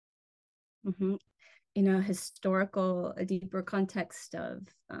 Mm-hmm. In a deeper context of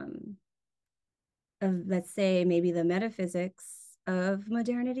let's say maybe the metaphysics of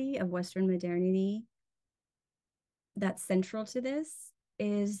modernity, of Western modernity, that's central to this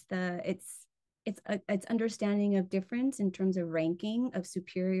is its understanding of difference in terms of ranking of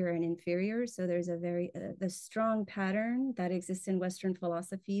superior and inferior. So there's the strong pattern that exists in Western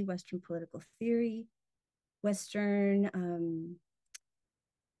philosophy, Western political theory, Western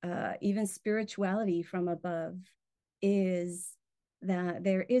even spirituality from above, is that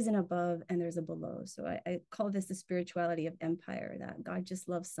there is an above and there's a below. So I call this the spirituality of empire, that God just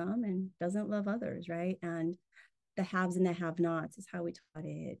loves some and doesn't love others, right? And the haves and the have-nots is how we taught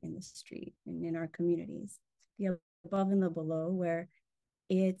it in the street and in our communities. The above and the below, where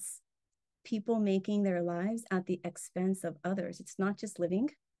it's people making their lives at the expense of others. It's not just living,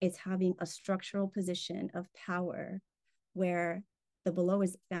 it's having a structural position of power where the below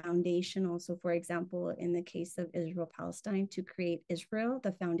is foundational. So for example, in the case of Israel-Palestine, to create Israel,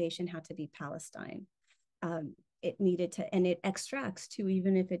 the foundation had to be Palestine. It needed to, and it extracts too,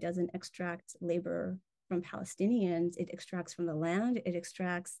 even if it doesn't extract labor from Palestinians, it extracts from the land, it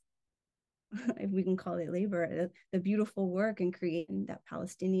extracts, if we can call it labor, the beautiful work and creating that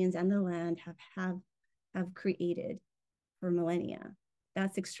Palestinians and the land have created for millennia.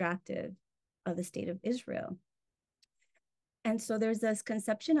 That's extractive of the state of Israel. And so there's this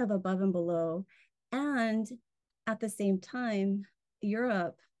conception of above and below. And at the same time,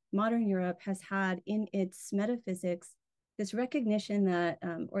 Europe, modern Europe, has had in its metaphysics this recognition that,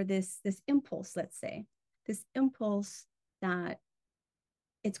 or this impulse, let's say, this impulse that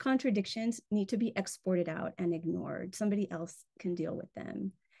its contradictions need to be exported out and ignored. Somebody else can deal with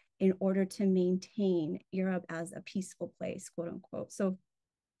them in order to maintain Europe as a peaceful place, quote unquote. So,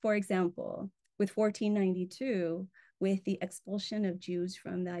 for example, with 1492, with the expulsion of Jews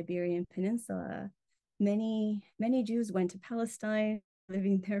from the Iberian Peninsula, many Jews went to Palestine,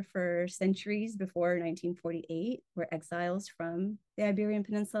 living there for centuries before 1948, were exiles from the Iberian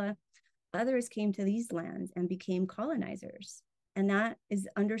Peninsula. Others came to these lands and became colonizers. And that is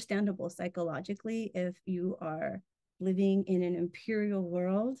understandable psychologically if you are living in an imperial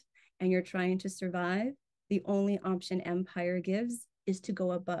world and you're trying to survive. The only option empire gives is to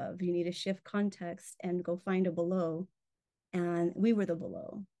go above. You need to shift context and go find a below. And we were the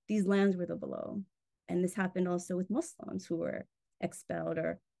below. These lands were the below. And this happened also with Muslims who were expelled,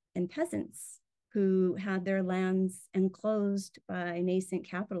 and peasants who had their lands enclosed by nascent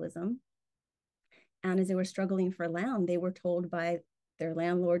capitalism. And as they were struggling for land, they were told by their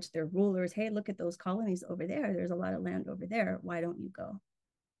landlords, their rulers, hey, look at those colonies over there. There's a lot of land over there. Why don't you go?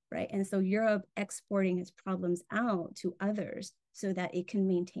 Right. And so Europe exporting its problems out to others so that it can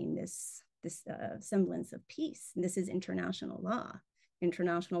maintain this semblance of peace. And this is international law.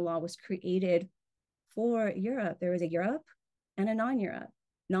 International law was created for Europe. There was a Europe and a non-Europe.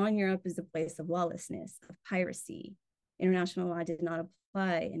 Non-Europe is a place of lawlessness, of piracy. International law did not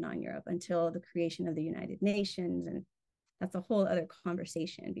apply in non-Europe until the creation of the United Nations. And that's a whole other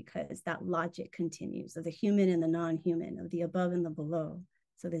conversation because that logic continues of the human and the non-human, of the above and the below.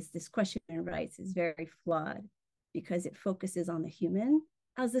 So this question in rights is very flawed because it focuses on the human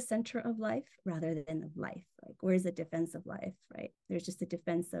as the center of life rather than of life. Like, where's the defense of life, right? There's just a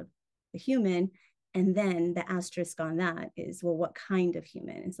defense of the human. And then the asterisk on that is, well, what kind of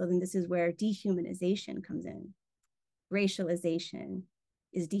human? And so then this is where dehumanization comes in. Racialization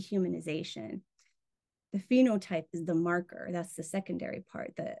is dehumanization. The phenotype is the marker. That's the secondary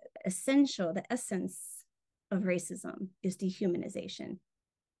part. The essence of racism is dehumanization.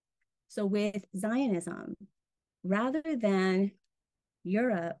 So with Zionism, rather than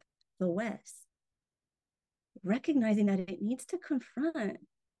Europe, the West, recognizing that it needs to confront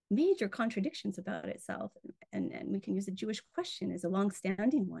major contradictions about itself, and we can use the Jewish question as a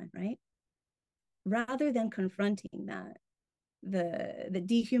long-standing one, right? Rather than confronting that, the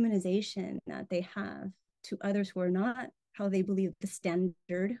dehumanization that they have to others who are not how they believe the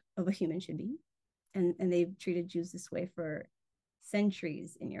standard of a human should be, and they've treated Jews this way for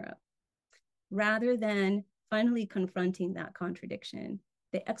centuries in Europe. Rather than finally confronting that contradiction,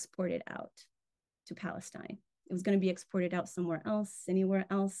 they export it out to Palestine. It was going to be exported out somewhere else, anywhere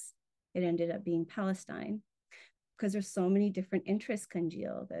else. It ended up being Palestine because there's so many different interests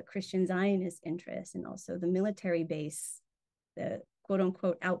congeal, the Christian Zionist interests, and also the military base, the quote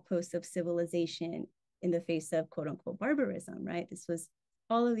unquote outposts of civilization in the face of quote unquote barbarism, right? This was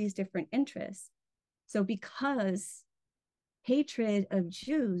all of these different interests. So because hatred of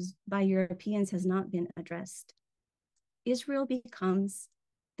Jews by Europeans has not been addressed. Israel becomes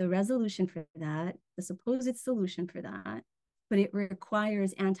the resolution for that, the supposed solution for that, but it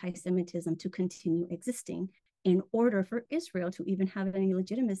requires anti-Semitism to continue existing in order for Israel to even have any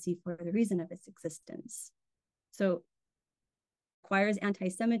legitimacy for the reason of its existence. So requires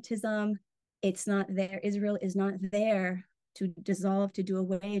anti-Semitism. It's not there. Israel is not there to dissolve, to do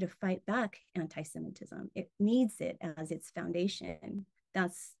away, to fight back anti-Semitism. It needs it as its foundation.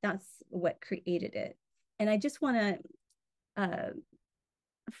 That's what created it. And I just want to,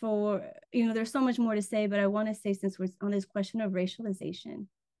 there's so much more to say, but I want to say, since we're on this question of racialization,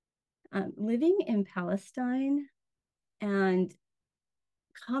 living in Palestine and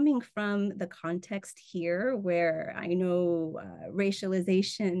coming from the context here where I know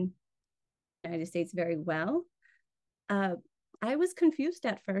racialization in the United States very well, I was confused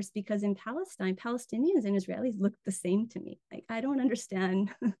at first because in Palestine, Palestinians and Israelis look the same to me. Like, I don't understand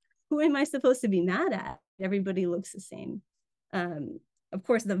who am I supposed to be mad at? Everybody looks the same. Of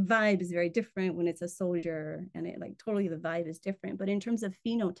course, the vibe is very different when it's a soldier, and totally the vibe is different. But in terms of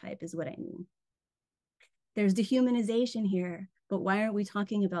phenotype is what I mean. There's dehumanization here, but why aren't we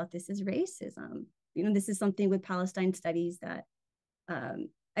talking about this as racism? This is something with Palestine studies that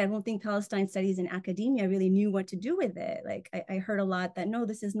I don't think Palestine studies in academia really knew what to do with it. Like, I heard a lot that, no,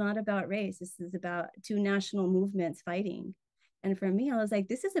 this is not about race. This is about two national movements fighting. And for me, I was like,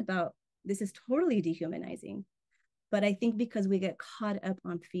 this is totally dehumanizing. But I think because we get caught up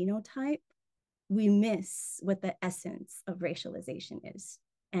on phenotype, we miss what the essence of racialization is.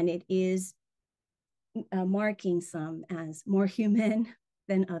 And it is marking some as more human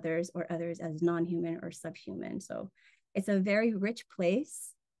than others, or others as non-human or subhuman. So it's a very rich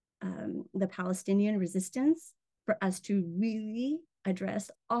place, the Palestinian resistance, for us to really address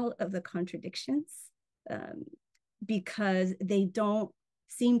all of the contradictions, because they don't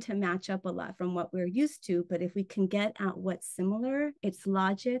seem to match up a lot from what we're used to. But if we can get at what's similar, it's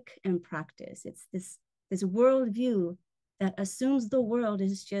logic and practice. It's this worldview that assumes the world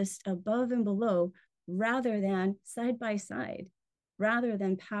is just above and below, rather than side by side, rather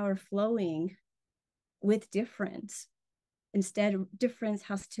than power flowing with difference. Instead, difference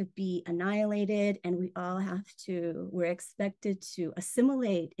has to be annihilated, and we're expected to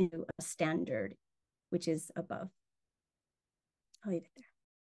assimilate into a standard, which is above. I'll leave it there.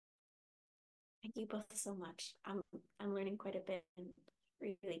 Thank you both so much. I'm learning quite a bit and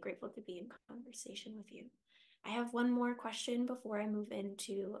really grateful to be in conversation with you. I have one more question before I move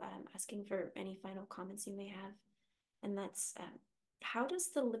into asking for any final comments you may have. And that's, how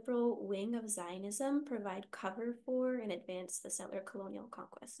does the liberal wing of Zionism provide cover for and advance the settler colonial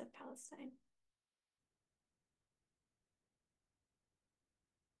conquest of Palestine?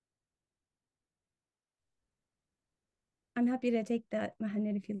 I'm happy to take that,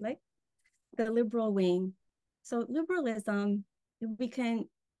 Muhannad, if you'd like. The liberal wing. So liberalism, we can,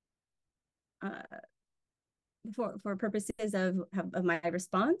 for purposes of my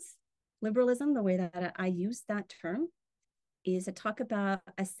response, liberalism, the way that I use that term, is to talk about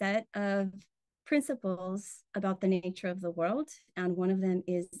a set of principles about the nature of the world. And one of them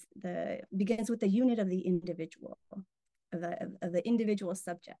begins with the unit of the individual, of the individual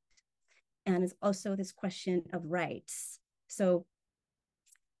subject. And is also this question of rights. So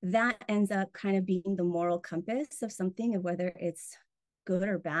that ends up kind of being the moral compass of something, of whether it's good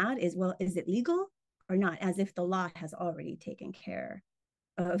or bad. Is it legal or not? As if the law has already taken care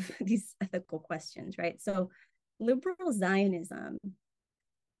of these ethical questions, right? So liberal Zionism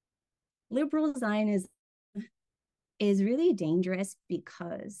is really dangerous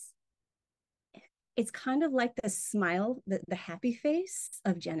because it's kind of like the smile, the happy face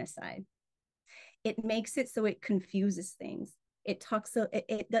of genocide. It makes it so it confuses things. It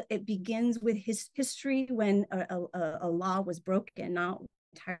begins with history when a law was broken, not the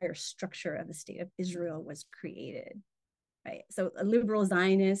entire structure of the state of Israel was created, right? So liberal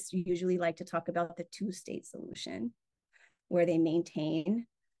Zionists usually like to talk about the two-state solution, where they maintain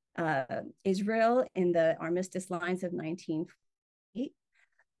Israel in the armistice lines of 1948,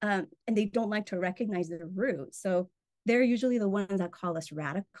 and they don't like to recognize the root. So they're usually the ones that call us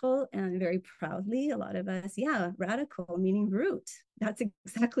radical, and very proudly, a lot of us, radical, meaning root. That's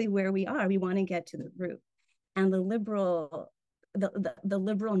exactly where we are. We want to get to the root. And the liberal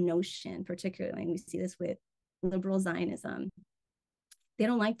notion, particularly, and we see this with liberal Zionism, they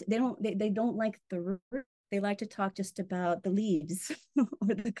don't like the root. They like to talk just about the leaves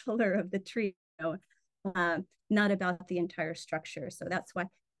or the color of the tree, not about the entire structure. So that's why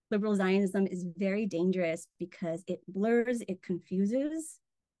liberal Zionism is very dangerous, because it blurs, it confuses.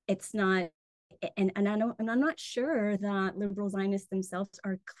 It's not and I'm not sure that liberal Zionists themselves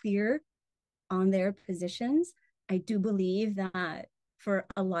are clear on their positions. I do believe that for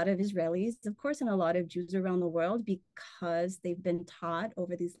a lot of Israelis, of course, and a lot of Jews around the world, because they've been taught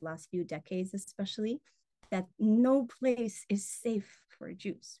over these last few decades, especially, that no place is safe for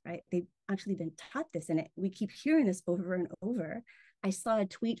Jews, right? They've actually been taught this, and we keep hearing this over and over. I saw a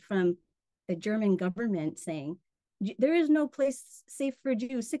tweet from the German government saying, there is no place safe for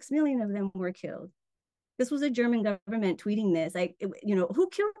Jews. 6 million of them were killed. This was a German government tweeting this. Like, who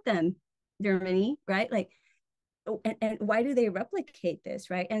killed them? Germany, right? Like, and why do they replicate this,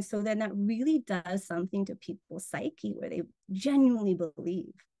 right? And so then that really does something to people's psyche, where they genuinely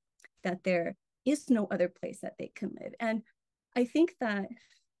believe that there is no other place that they can live. And I think that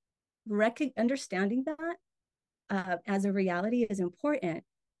understanding that as a reality is important.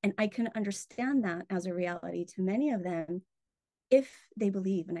 And I can understand that as a reality to many of them if they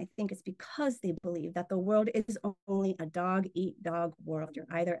believe, and I think it's because they believe, that the world is only a dog-eat-dog world. You're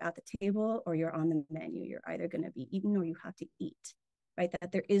either at the table or you're on the menu. You're either going to be eaten or you have to eat, right?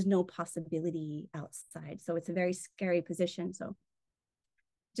 That there is no possibility outside. So it's a very scary position. So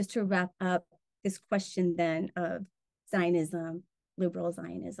just to wrap up this question then of Zionism, liberal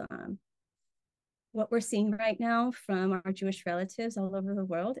Zionism, what we're seeing right now from our Jewish relatives all over the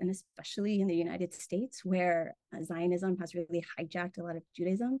world, and especially in the United States, where Zionism has really hijacked a lot of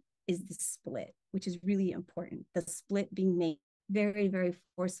Judaism, is the split, which is really important. The split being made very, very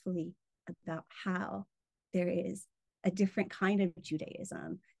forcefully about how there is a different kind of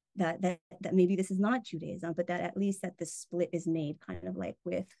Judaism, that maybe this is not Judaism, but that at least that the split is made kind of like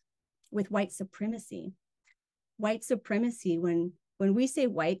with white supremacy. White supremacy, when we say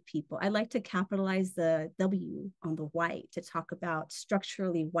white people, I like to capitalize the W on the white to talk about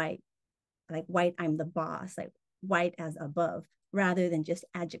structurally white, like white, I'm the boss, like white as above, rather than just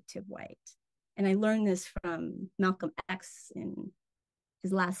adjective white. And I learned this from Malcolm X in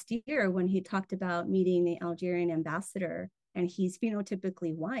his last year when he talked about meeting the Algerian ambassador, and he's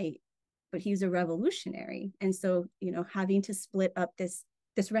phenotypically white, but he's a revolutionary. And so, having to split up this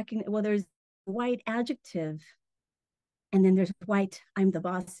well, there's white adjective, and then there's white, I'm the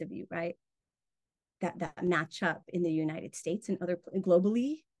boss of you, right? That match up in the United States and other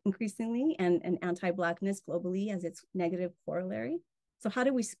globally increasingly, and anti-Blackness globally as its negative corollary. So how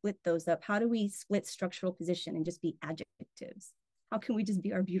do we split those up? How do we split structural position and just be adjectives? How can we just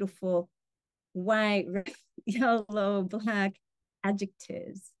be our beautiful white, yellow, black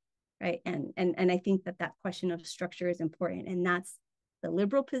adjectives, right? And I think that question of structure is important, and that's the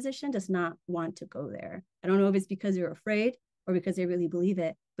liberal position does not want to go there. I don't know if it's because they're afraid or because they really believe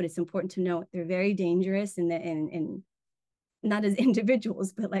it, but it's important to note they're very dangerous in not as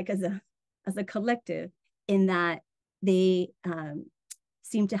individuals, but like as a collective, in that they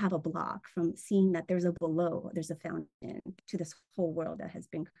seem to have a block from seeing that there's a fountain to this whole world that has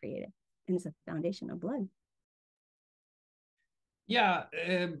been created, and it's a foundation of blood. Yeah,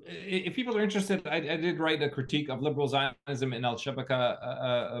 if people are interested, I did write a critique of liberal Zionism in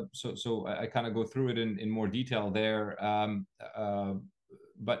Al-Shabaka, so I kind of go through it in more detail there,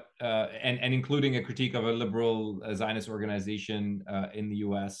 but including a critique of a liberal Zionist organization in the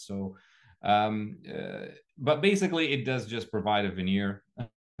US. So, but basically, it does just provide a veneer,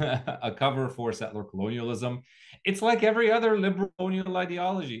 a cover for settler colonialism. It's like every other liberal colonial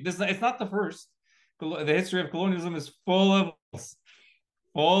ideology. It's not the first. The history of colonialism is full of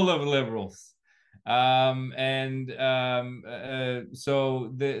liberals,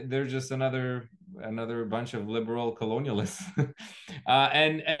 so they're just another bunch of liberal colonialists,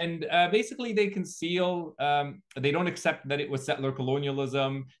 and basically they conceal. They don't accept that it was settler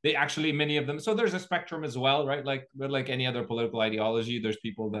colonialism. They actually, many of them. So there's a spectrum as well, right? Like any other political ideology, there's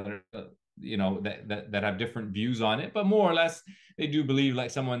people that are that have different views on it, but more or less they do believe,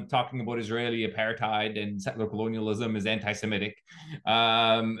 like someone talking about Israeli apartheid and settler colonialism is anti-Semitic.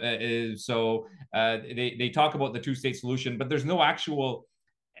 So they talk about the two-state solution, but there's no actual,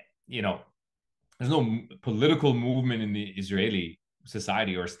 there's no political movement in the Israeli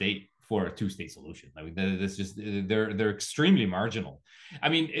society or state for a two-state solution. I mean, that's just they're extremely marginal. I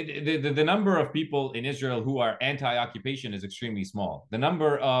mean, the number of people in Israel who are anti-occupation is extremely small. The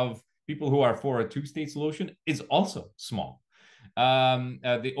number of people who are for a two-state solution is also small.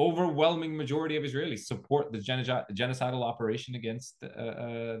 The overwhelming majority of Israelis support the genocidal operation against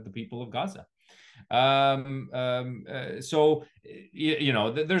the people of Gaza. So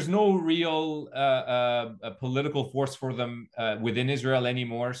there's no real political force for them within Israel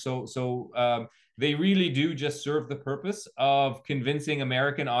anymore. So they really do just serve the purpose of convincing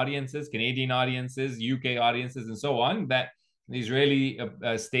American audiences, Canadian audiences, UK audiences, and so on, that The Israeli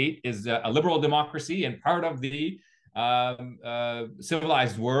state is a liberal democracy and part of the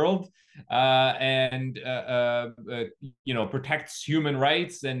civilized world, and protects human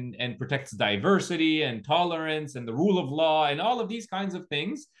rights and protects diversity and tolerance and the rule of law and all of these kinds of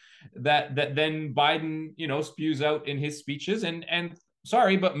things that then Biden spews out in his speeches, and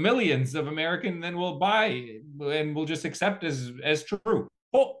sorry, but millions of Americans then will buy and will just accept as true.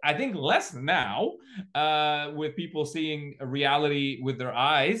 Oh, I think less now, with people seeing a reality with their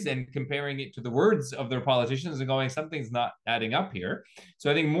eyes and comparing it to the words of their politicians and going, something's not adding up here.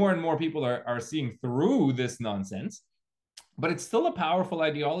 So I think more and more people are seeing through this nonsense. But it's still a powerful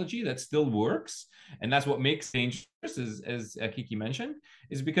ideology that still works. And that's what makes it dangerous, as Kiki mentioned,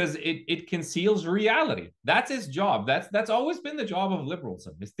 is because it conceals reality. That's its job. That's always been the job of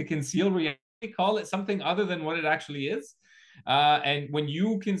liberalism, is to conceal reality, call it something other than what it actually is. And when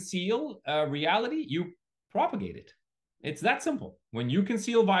you conceal reality, you propagate it. It's that simple. When you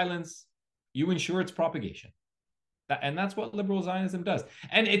conceal violence, you ensure its propagation. And that's what liberal Zionism does.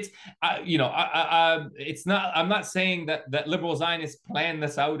 And it's, it's not, I'm not saying that liberal Zionists plan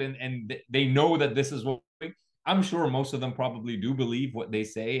this out and they know that this is what, I'm sure most of them probably do believe what they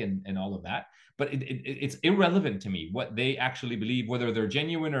say and all of that, but it's irrelevant to me what they actually believe, whether they're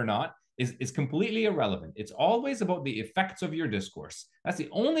genuine or not, is completely irrelevant. It's always about the effects of your discourse. That's the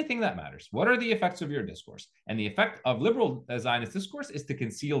only thing that matters. What are the effects of your discourse? And the effect of liberal Zionist discourse is to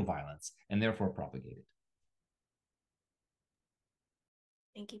conceal violence and therefore propagate it.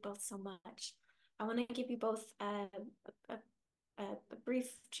 Thank you both so much. I want to give you both a brief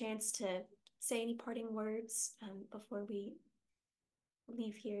chance to say any parting words before we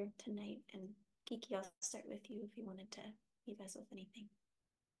leave here tonight. And Kiki, I'll start with you if you wanted to leave us with anything.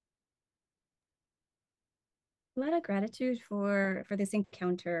 A lot of gratitude for this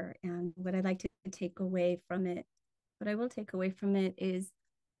encounter, and what I'd like to take away from it. What I will take away from it is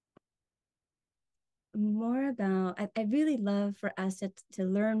more about, I really love for us to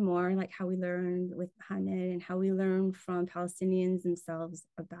learn more, like how we learned with Muhannad and how we learned from Palestinians themselves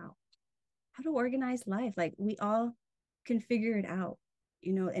about how to organize life. Like we all can figure it out,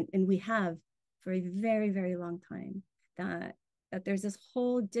 and we have for a very, very long time, that there's this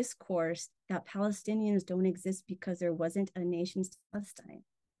whole discourse that Palestinians don't exist because there wasn't a nation Palestine.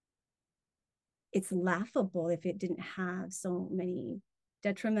 It's laughable if it didn't have so many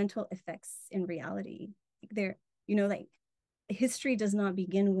detrimental effects in reality. Like history does not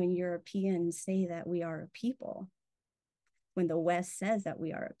begin when Europeans say that we are a people, when the West says that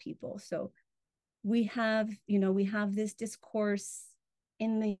we are a people. So we have this discourse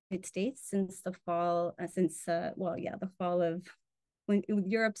in the United States since the fall, the fall of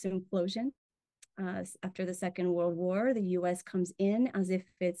Europe's implosion. After the Second World War, the US comes in as if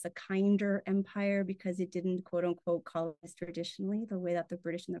it's a kinder empire because it didn't, quote unquote, colonize traditionally the way that the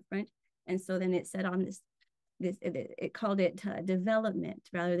British and the French. And so then it set on it called it development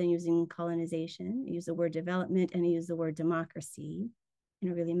rather than using colonization. It used the word development and it used the word democracy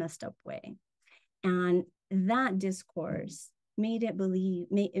in a really messed up way. And that discourse makes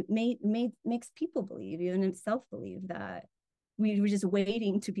people believe, even itself believe, that we were just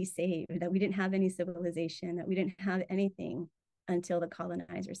waiting to be saved, that we didn't have any civilization, that we didn't have anything until the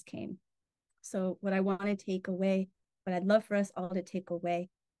colonizers came. So what I want to take away, what I'd love for us all to take away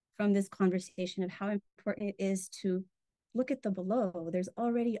from this conversation of how important it is to look at the below. There's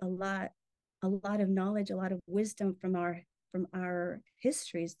already a lot of knowledge, a lot of wisdom from our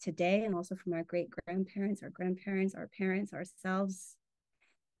histories today, and also from our great-grandparents, our grandparents, our parents, ourselves,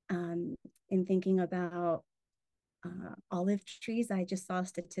 in thinking about olive trees. I just saw a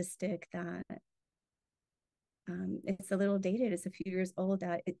statistic that it's a little dated, it's a few years old,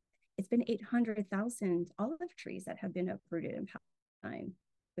 that it's been 800,000 olive trees that have been uprooted in Palestine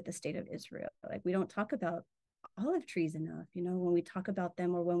with the state of Israel. Like, we don't talk about olive trees enough, when we talk about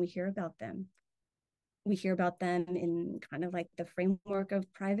them or when we hear about them. We hear about them in kind of like the framework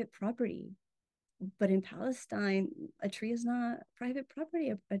of private property. But in Palestine, a tree is not private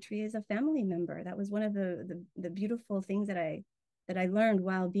property. A tree is a family member. That was one of the beautiful things that I learned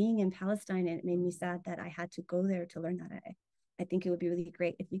while being in Palestine, and it made me sad that I had to go there to learn that. I think it would be really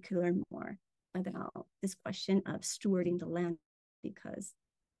great if we could learn more about this question of stewarding the land, because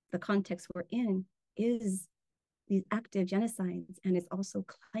the context we're in is these active genocides, and it's also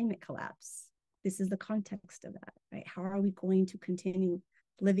climate collapse. This is the context of that, right? How are we going to continue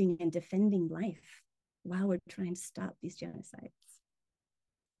living and defending life while we're trying to stop these genocides?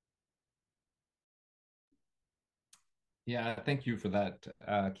 Yeah, thank you for that,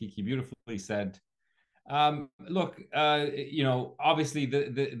 Kiki. Beautifully said. Look, you know, obviously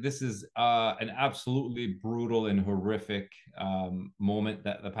this is an absolutely brutal and horrific moment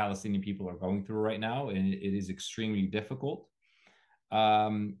that the Palestinian people are going through right now, and it is extremely difficult,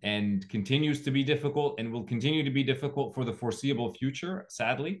 and continues to be difficult, and will continue to be difficult for the foreseeable future,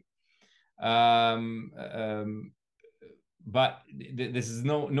 sadly. But this is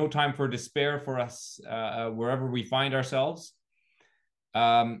no time for despair for us, wherever we find ourselves.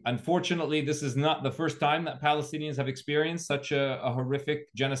 Unfortunately, this is not the first time that Palestinians have experienced such a horrific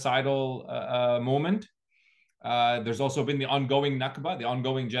genocidal moment. There's also been the ongoing Nakba, the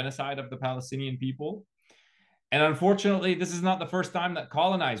ongoing genocide of the Palestinian people. And unfortunately, this is not the first time that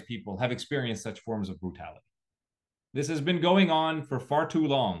colonized people have experienced such forms of brutality. This has been going on for far too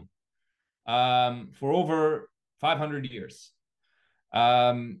long, for over 500 years.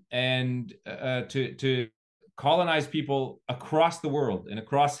 And to colonize people across the world and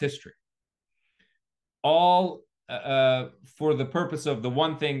across history, all for the purpose of the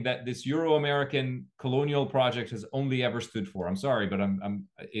one thing that this Euro-American colonial project has only ever stood for. I'm sorry, but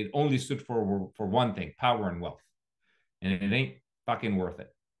it only stood for one thing: power and wealth, and it ain't fucking worth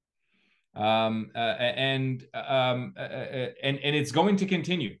it. And it's going to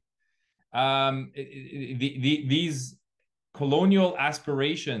continue. These colonial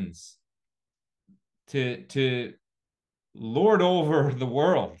aspirations to lord over the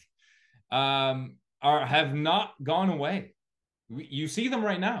world have not gone away. You see them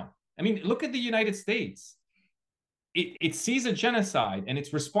right now. I mean, look at the United States. It sees a genocide, and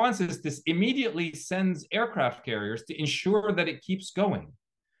its response is this: immediately sends aircraft carriers to ensure that it keeps going.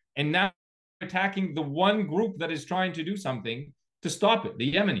 And now attacking the one group that is trying to do something to stop it,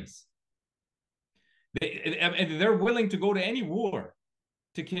 the Yemenis. They're willing to go to any war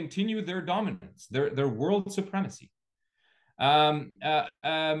to continue their dominance, their world supremacy. So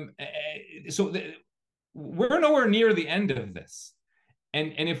we're nowhere near the end of this.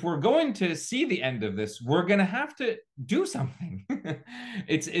 And if we're going to see the end of this, we're going to have to do something.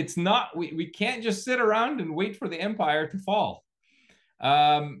 It's not, we can't just sit around and wait for the empire to fall.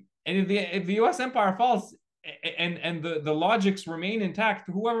 And if the US empire falls, and the logics remain intact,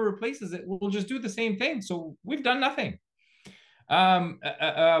 whoever replaces it will just do the same thing. So we've done nothing.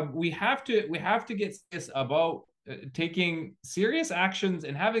 We have to get this about taking serious actions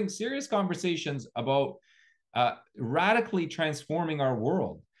and having serious conversations about radically transforming our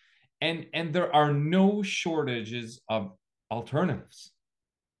world. And there are no shortages of alternatives.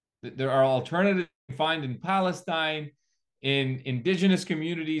 There are alternatives you find in Palestine, in indigenous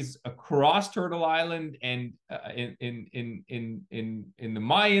communities across Turtle Island, and in the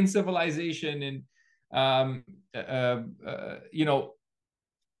Mayan civilization, and you know,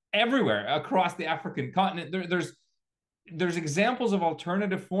 everywhere across the African continent. There's examples of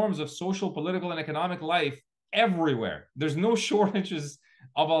alternative forms of social, political, and economic life everywhere. There's no shortages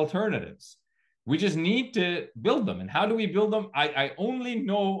of alternatives. We just need to build them. And how do we build them? I only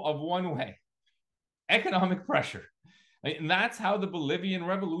know of one way: economic pressure. And that's how the Bolivian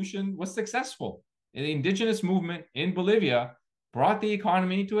Revolution was successful. The indigenous movement in Bolivia brought the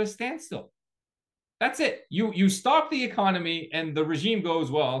economy to a standstill. That's it. You stop the economy and the regime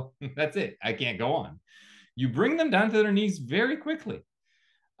goes, well, that's it. I can't go on. You bring them down to their knees very quickly.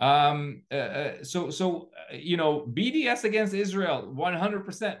 So you know, BDS against Israel,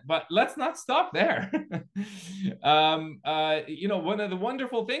 100%. But let's not stop there. You know, one of the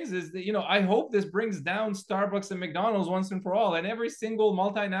wonderful things is that, you know, I hope this brings down Starbucks and McDonald's once and for all, and every single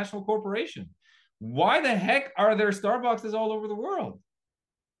multinational corporation. Why the heck are there Starbucks all over the world?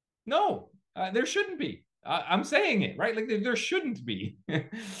 No, there shouldn't be. I'm saying it, right? Like there shouldn't be.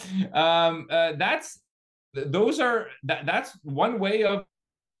 That's one way of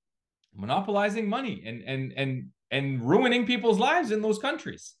monopolizing money and ruining people's lives in those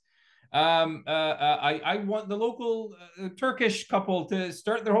countries. I want the local Turkish couple to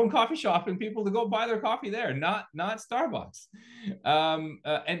start their own coffee shop and people to go buy their coffee there, not Starbucks.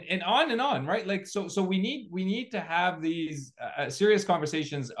 And on, right? Like, so we need to have these serious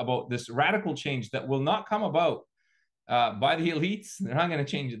conversations about this radical change that will not come about by the elites. They're not going to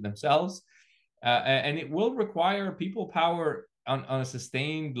change it themselves. And it will require people power on a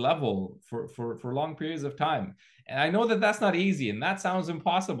sustained level for long periods of time. And I know that that's not easy and that sounds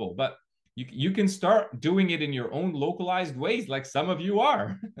impossible, but you can start doing it in your own localized ways, like some of you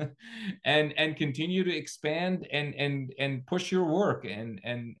are, and continue to expand and push your work, and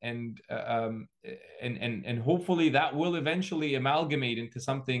hopefully that will eventually amalgamate into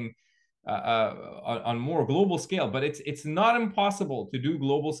something on more global scale. But it's not impossible to do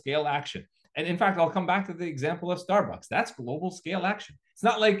global scale action. And in fact, I'll come back to the example of Starbucks. That's global scale action. It's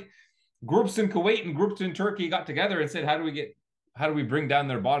not like, groups in Kuwait and groups in Turkey got together and said, how do we bring down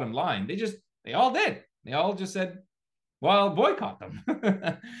their bottom line? They all did. They all just said, well, boycott them.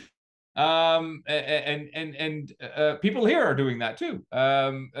 People here are doing that too.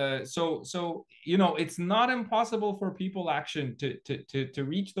 So you know, it's not impossible for people action to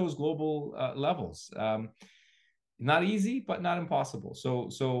reach those global levels. Not easy, but not impossible.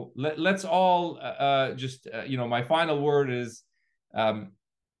 So let's all just you know, my final word is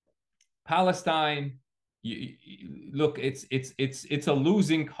Palestine. Look, it's a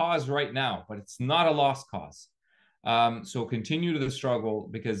losing cause right now, but it's not a lost cause. So continue to the struggle,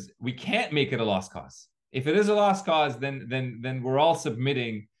 because we can't make it a lost cause. If it is a lost cause, then we're all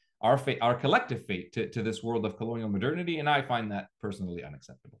submitting our fate, our collective fate, to this world of colonial modernity, and I find that personally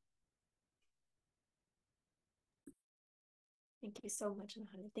unacceptable. Thank you so much,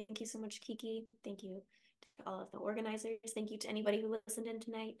 Muhannad. Thank you so much, Kiki. Thank you to all of the organizers. Thank you to anybody who listened in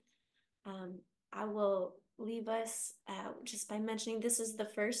tonight. I will leave us just by mentioning this is the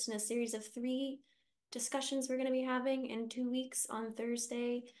first in a series of 3 discussions we're going to be having in 2 weeks. On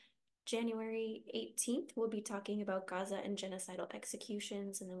Thursday, January 18th, we'll be talking about Gaza and genocidal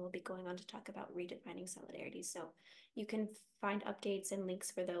executions, and then we'll be going on to talk about redefining solidarity. So you can find updates and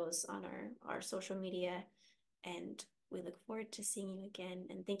links for those on our social media, and we look forward to seeing you again.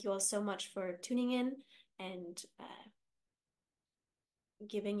 And thank you all so much for tuning in and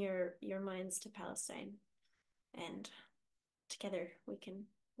giving your minds to Palestine. And together we can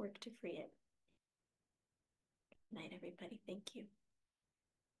work to free it. Good night, everybody. Thank you.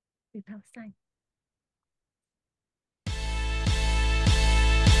 Free Palestine.